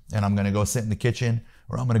Wednesday, and I'm going to go sit in the kitchen,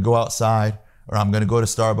 or I'm going to go outside, or I'm going to go to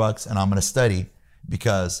Starbucks, and I'm going to study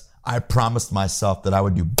because I promised myself that I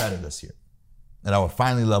would do better this year, that I would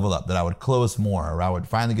finally level up, that I would close more, or I would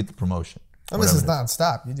finally get the promotion. And this is Whatever it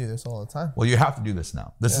nonstop. You do this all the time. Well, you have to do this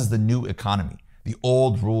now. This is the new economy. The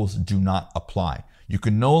old rules do not apply. You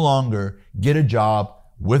can no longer get a job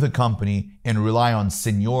with a company and rely on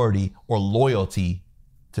seniority or loyalty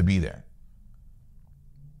to be there.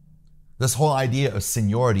 This whole idea of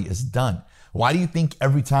seniority is done. Why do you think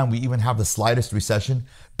every time we even have the slightest recession,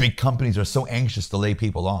 big companies are so anxious to lay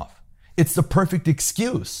people off? It's the perfect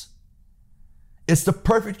excuse. It's the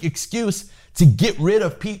perfect excuse to get rid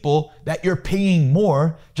of people that you're paying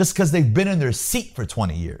more just because they've been in their seat for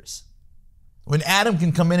 20 years. When Adam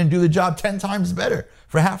can come in and do the job 10 times better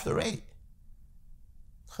for half the rate.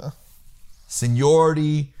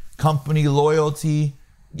 Seniority, company loyalty.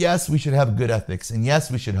 Yes, we should have good ethics. And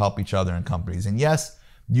yes, we should help each other in companies. And yes,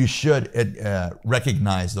 you should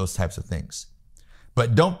recognize those types of things.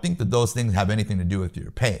 But don't think that those things have anything to do with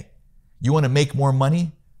your pay. You want to make more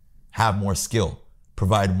money? Have more skill,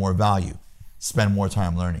 provide more value, spend more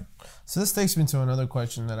time learning. So this takes me to another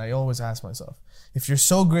question that I always ask myself. If you're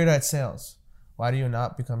so great at sales, why do you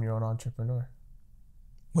not become your own entrepreneur?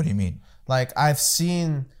 What do you mean? Like, I've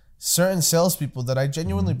seen certain salespeople that I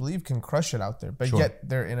genuinely believe can crush it out there, but Sure. yet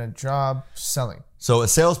they're in a job selling. So a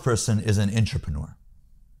salesperson is an entrepreneur.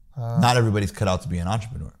 Not everybody's cut out to be an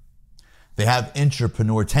entrepreneur. They have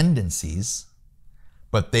entrepreneur tendencies,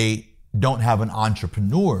 but they don't have an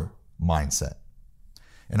entrepreneur mindset.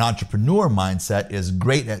 An entrepreneur mindset is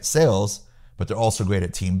great at sales, but they're also great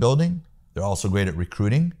at team building. They're also great at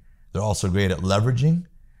recruiting. They're also great at leveraging.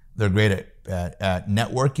 They're great at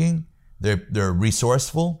networking. They're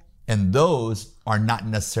resourceful. And those are not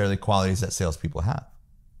necessarily qualities that salespeople have.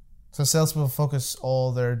 So salespeople focus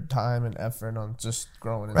all their time and effort on just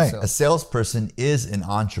growing in Right. sales. A salesperson is an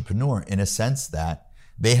entrepreneur in a sense that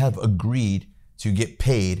they have agreed to get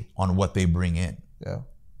paid on what they bring in. Yeah.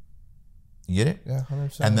 You get it? Yeah,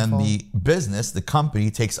 100%. And then the business, the company,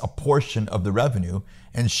 takes a portion of the revenue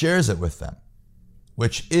and shares it with them,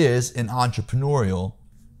 which is an entrepreneurial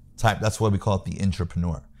type. That's why we call it the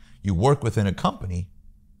entrepreneur. You work within a company,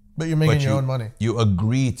 But you're making but your own money. you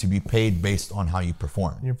agree to be paid based on how you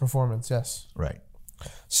perform. Your performance, yes. Right.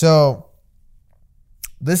 So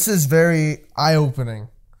this is very eye-opening.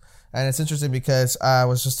 And it's interesting because I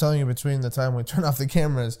was just telling you between the time we turned off the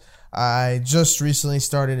cameras, I just recently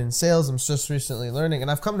started in sales. I'm just recently learning. And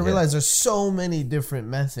I've come to realize there's so many different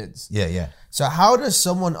methods. Yeah. So how does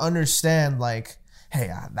someone understand, like,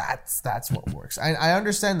 hey, that's what works? I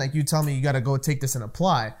understand, like, you tell me you got to go take this and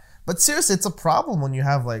apply. But seriously, it's a problem when you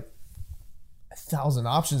have, like, 1,000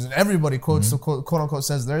 options, and everybody quotes quote unquote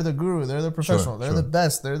says they're the guru, they're the professional, they're the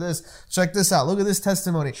best, they're this. Check this out. Look at this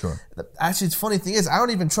testimony. Sure. Actually, the funny thing is, I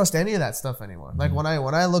don't even trust any of that stuff anymore. Like when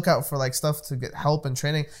I look out for like stuff to get help and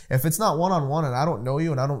training, if it's not one-on-one and I don't know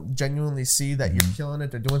you and I don't genuinely see that you're killing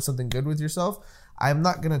it or doing something good with yourself, I'm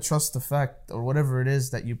not gonna trust the fact or whatever it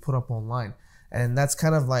is that you put up online. And that's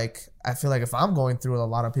kind of like, I feel like if I'm going through it, a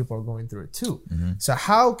lot of people are going through it too. So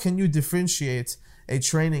how can you differentiate a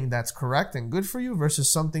training that's correct and good for you versus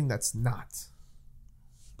something that's not?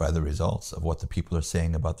 By the results of what the people are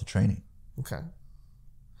saying about the training. Okay.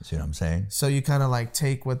 See what I'm saying? So you kind of like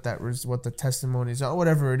take what the testimonies are,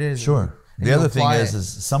 whatever it is. Sure. and The you other thing apply is it.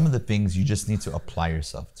 some of the things you just need to apply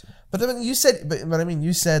yourself to. But I mean,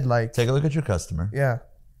 you said like, Take a look at your customer. yeah.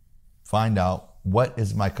 Find out what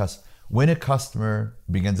is my customer. When a customer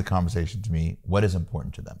begins a conversation to me, what is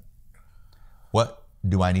important to them? What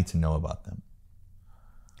do I need to know about them?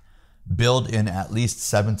 Build in at least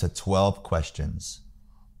 7 to 12 questions.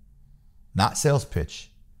 Not sales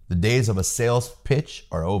pitch. The days of a sales pitch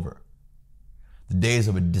are over. The days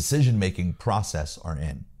of a decision-making process are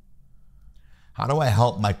in. How do I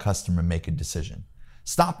help my customer make a decision?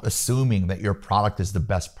 Stop assuming that your product is the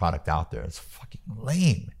best product out there. It's fucking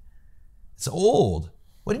lame. It's old.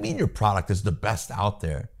 What do you mean your product is the best out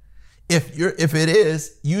there? If it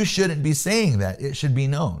is, you shouldn't be saying that. It should be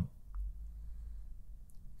known.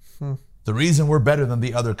 The reason we're better than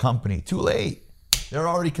the other company, too late. They're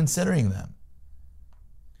already considering them.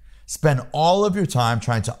 Spend all of your time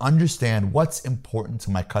trying to understand what's important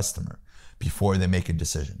to my customer before they make a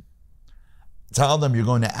decision. Tell them you're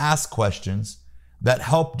going to ask questions that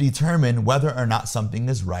help determine whether or not something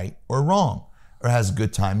is right or wrong, or has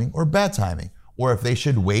good timing or bad timing, or if they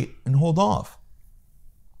should wait and hold off.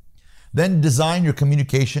 Then design your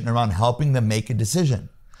communication around helping them make a decision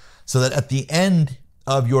so that at the end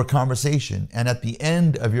of your conversation and at the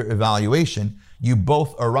end of your evaluation, you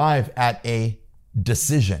both arrive at a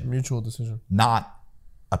decision. Mutual decision. Not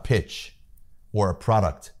a pitch or a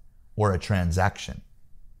product or a transaction.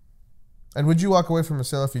 And would you walk away from a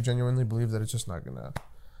sale if you genuinely believe that it's just not going to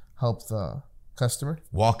help the customer?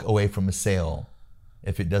 Walk away from a sale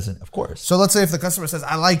if it doesn't, of course. So let's say if the customer says,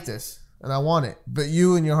 I like this and I want it, but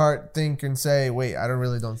you in your heart think and say, wait, I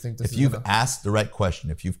don't think this is If you've enough. asked the right question,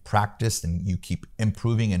 if you've practiced and you keep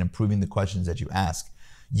improving and improving the questions that you ask,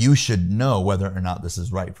 you should know whether or not this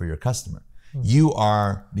is right for your customer. You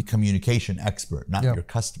are the communication expert, not your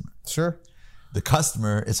customer. Sure. The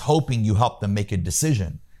customer is hoping you help them make a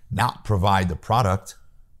decision, not provide the product.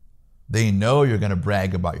 They know you're going to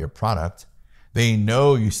brag about your product. They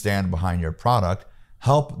know you stand behind your product.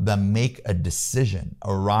 Help them make a decision,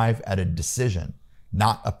 arrive at a decision,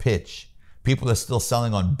 not a pitch. People are still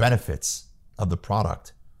selling on benefits of the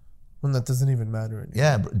product. When that doesn't even matter anymore.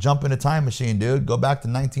 Yeah, jump in a time machine, dude. Go back to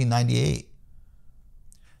 1998.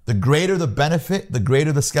 The greater the benefit, the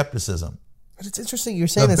greater the skepticism. But it's interesting you're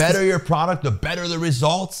saying The this. better your product, the better the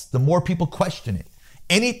results, the more people question it.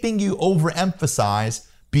 Anything you overemphasize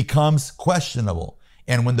becomes questionable.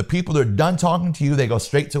 And when the people are done talking to you, they go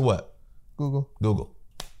straight to what? Google.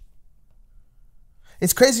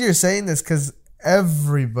 It's crazy you're saying this because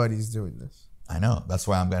everybody's doing this. I know. That's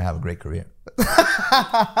why I'm going to have a great career.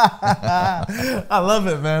 I love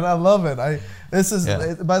it, man. I love it.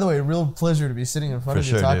 By the way, a real pleasure to be sitting in front of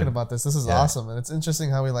you talking about this. This is awesome. And it's interesting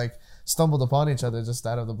how we like stumbled upon each other just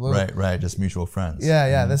out of the blue. Right. Just mutual friends.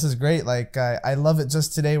 Yeah. This is great. Like, I love it.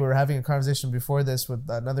 Just today, we were having a conversation before this with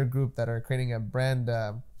another group that are creating a brand.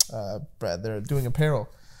 They're doing apparel.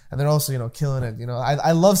 And they're also, killing it.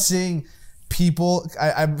 I love seeing people.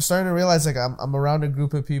 I'm starting to realize like I'm around a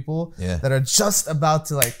group of people that are just about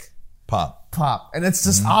to like pop, and it's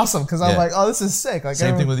just awesome because I'm like, oh, this is sick. Like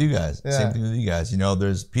Same thing with you guys.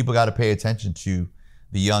 There's people got to pay attention to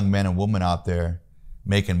the young men and women out there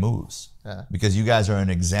making moves because you guys are an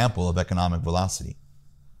example of economic velocity,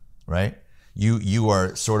 right? You are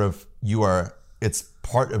it's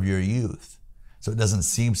part of your youth, so it doesn't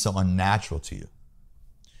seem so unnatural to you.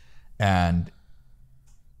 And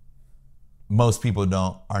most people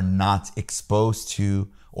are not exposed to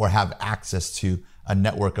or have access to a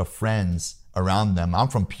network of friends around them. I'm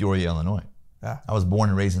from Peoria, Illinois. Yeah. I was born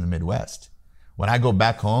and raised in the Midwest. When I go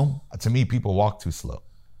back home, to me, people walk too slow.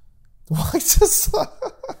 It's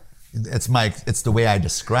the way I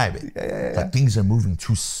describe it. Yeah. Like things are moving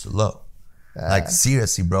too slow. Like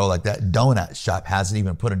seriously, bro, like that donut shop hasn't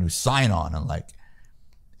even put a new sign on in like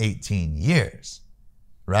 18 years.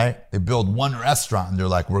 Right? They build one restaurant and they're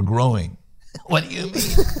like, we're growing. What do you mean?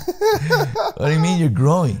 What do you mean you're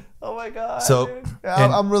growing? Oh my God. So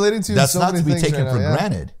I'm relating to you. That's so not many to be things taken right for now,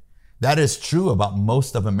 granted. That is true about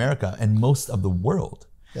most of America and most of the world.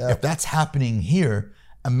 Yeah. If that's happening here,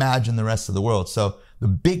 imagine the rest of the world. So the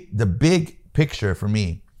big picture for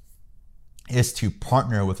me is to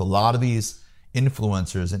partner with a lot of these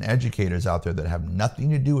influencers and educators out there that have nothing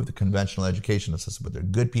to do with the conventional educational system, but they're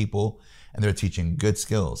good people and they're teaching good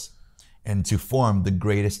skills, and to form the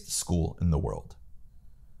greatest school in the world.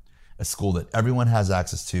 A school that everyone has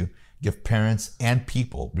access to, give parents and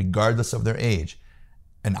people, regardless of their age,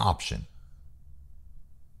 an option.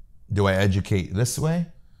 Do I educate this way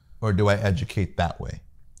or do I educate that way?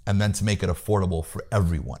 And then to make it affordable for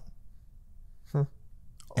everyone.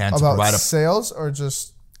 And to About provide sales or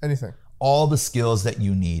just anything all the skills that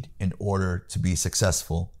you need in order to be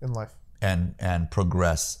successful in life. and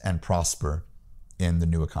progress and prosper in the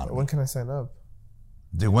new economy. When can I sign up?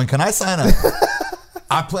 Dude, when can I sign up?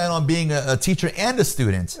 I plan on being a teacher and a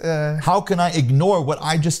student. How can I ignore what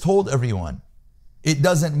I just told everyone? It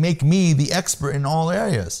doesn't make me the expert in all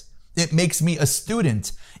areas. It makes me a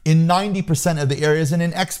student in 90% of the areas and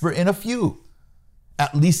an expert in a few.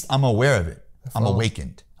 At least I'm aware of it. I'm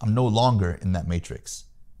awakened. I'm no longer in that matrix.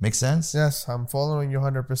 Make sense? Yes, I'm following you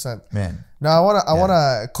 100%. Man. Now I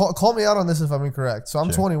wanna call me out on this if I'm incorrect. So I'm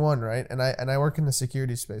Sure. 21, right? And I work in the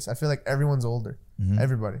security space. I feel like everyone's older. Mm-hmm.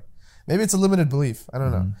 Everybody. Maybe it's a limited belief. I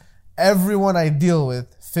don't know. Everyone I deal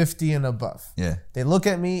with, 50 and above. Yeah. They look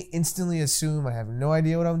at me, instantly assume I have no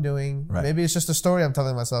idea what I'm doing. Right. Maybe it's just a story I'm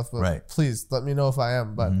telling myself, but Right. please let me know if I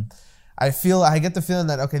am. But I get the feeling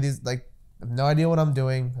that, okay, these, like, I have no idea what I'm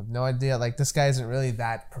doing. I have no idea. Like, this guy isn't really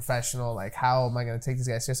that professional. Like, how am I going to take this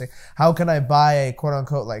guy seriously? How can I buy a quote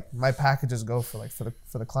unquote, like, my packages go for, like, for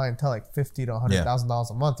the clientele, like $50,000 to $100,000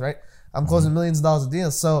 a month, right? I'm closing millions of dollars of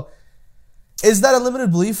deals. So is that a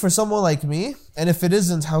limited belief for someone like me? And if it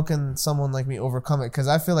isn't, how can someone like me overcome it? Because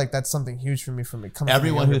I feel like that's something huge for me coming from a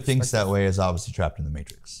Everyone younger who thinks perspective. that way is obviously trapped in the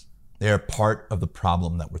matrix. They are part of the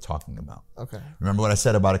problem that we're talking about. Okay. Remember what I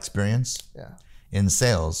said about experience? Yeah. In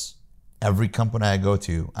sales, every company I go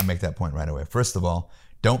to, I make that point right away. First of all,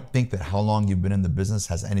 don't think that how long you've been in the business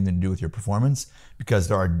has anything to do with your performance, because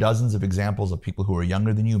there are dozens of examples of people who are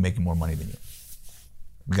younger than you making more money than you.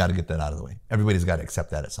 We got to get that out of the way. Everybody's got to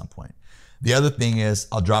accept that at some point. The other thing is,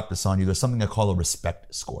 I'll drop this on you. There's something I call a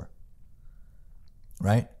respect score,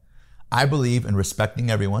 right? I believe in respecting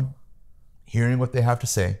everyone, hearing what they have to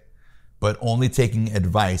say, but only taking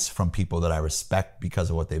advice from people that I respect because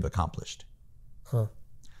of what they've accomplished. Huh.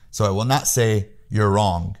 So I will not say you're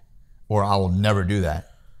wrong or I will never do that.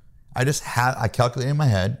 I calculate in my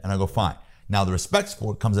head and I go, fine. Now the respect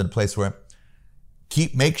score comes into place where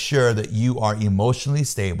make sure that you are emotionally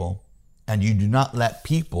stable and you do not let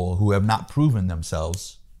people who have not proven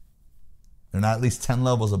themselves, they're not at least 10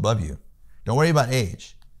 levels above you. Don't worry about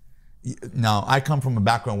age. Now, I come from a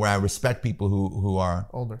background where I respect people who are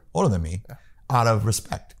older than me, out of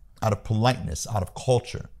respect, out of politeness, out of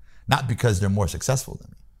culture, not because they're more successful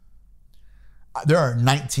than me. There are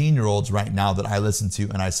 19-year-olds right now that I listen to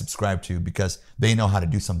and I subscribe to because they know how to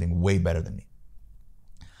do something way better than me.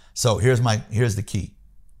 So here's the key.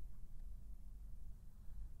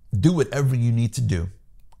 Do whatever you need to do,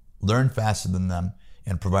 learn faster than them,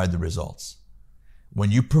 and provide the results.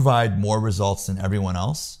 When you provide more results than everyone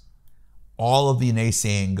else, all of the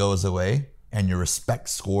naysaying goes away and your respect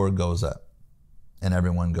score goes up. And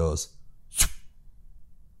everyone goes,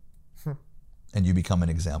 and you become an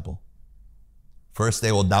example. First,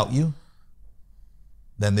 they will doubt you.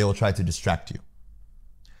 Then they will try to distract you.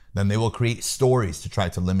 Then they will create stories to try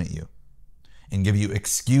to limit you and give you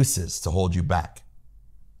excuses to hold you back.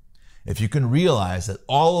 If you can realize that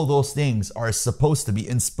all of those things are supposed to be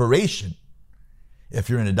inspiration, if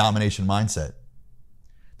you're in a domination mindset,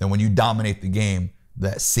 then when you dominate the game,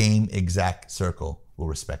 that same exact circle will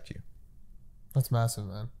respect you. That's massive,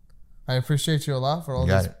 man. I appreciate you a lot for all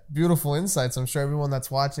You got these it. beautiful insights. I'm sure everyone that's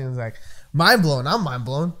watching is like, mind blown. I'm mind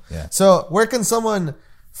blown. Yeah. So where can someone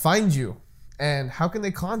find you? And how can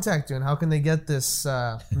they contact you? And how can they get this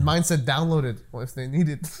mindset downloaded if they need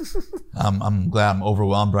it? I'm glad. I'm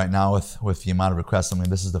overwhelmed right now with the amount of requests. I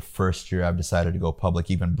mean, this is the first year I've decided to go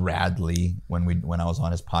public. Even Bradley, when I was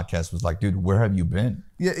on his podcast, was like, dude, where have you been?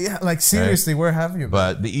 Yeah. Like seriously, where have you been?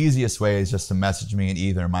 But the easiest way is just to message me, and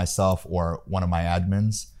either myself or one of my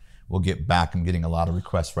admins will get back. I'm getting a lot of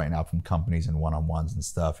requests right now from companies and one-on-ones and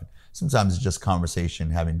stuff. Sometimes it's just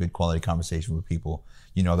conversation, having good quality conversation with people.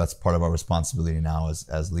 You know, that's part of our responsibility now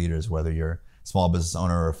as leaders, whether you're a small business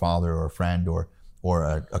owner or a father or a friend or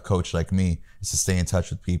a coach like me, is to stay in touch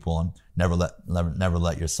with people and never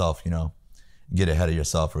let yourself, get ahead of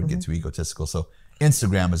yourself or get too egotistical. So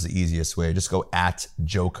Instagram is the easiest way. Just go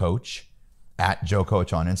 @JoeCoach,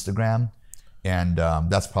 @JoeCoach on Instagram. And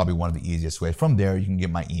that's probably one of the easiest ways. From there, you can get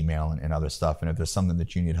my email and other stuff. And if there's something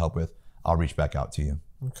that you need help with, I'll reach back out to you.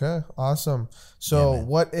 Okay, awesome. So man.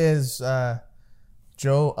 what is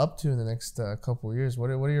Joe up to in the next couple of years? What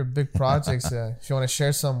are your big projects? If you want to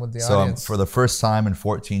share some with the audience. So for the first time in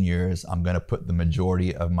 14 years, I'm going to put the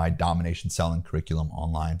majority of my domination selling curriculum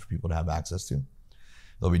online for people to have access to.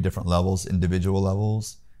 There'll be different levels, individual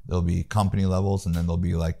levels. There'll be company levels, and then there'll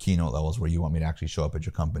be like keynote levels where you want me to actually show up at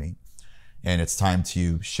your company. And it's time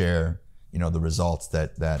to share, the results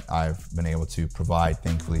that I've been able to provide,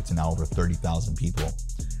 thankfully, to now over 30,000 people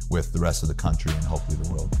with the rest of the country and hopefully the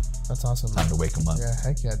world. That's awesome. Time to wake them up. Yeah,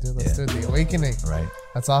 heck yeah, dude. Let's do it. The awakening. Right.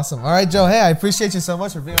 That's awesome. All right, Joe. Hey, I appreciate you so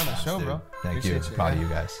much for being on the show, Dude, bro. Thank Appreciate you. Proud of you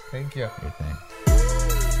guys. Thank you. Great thing.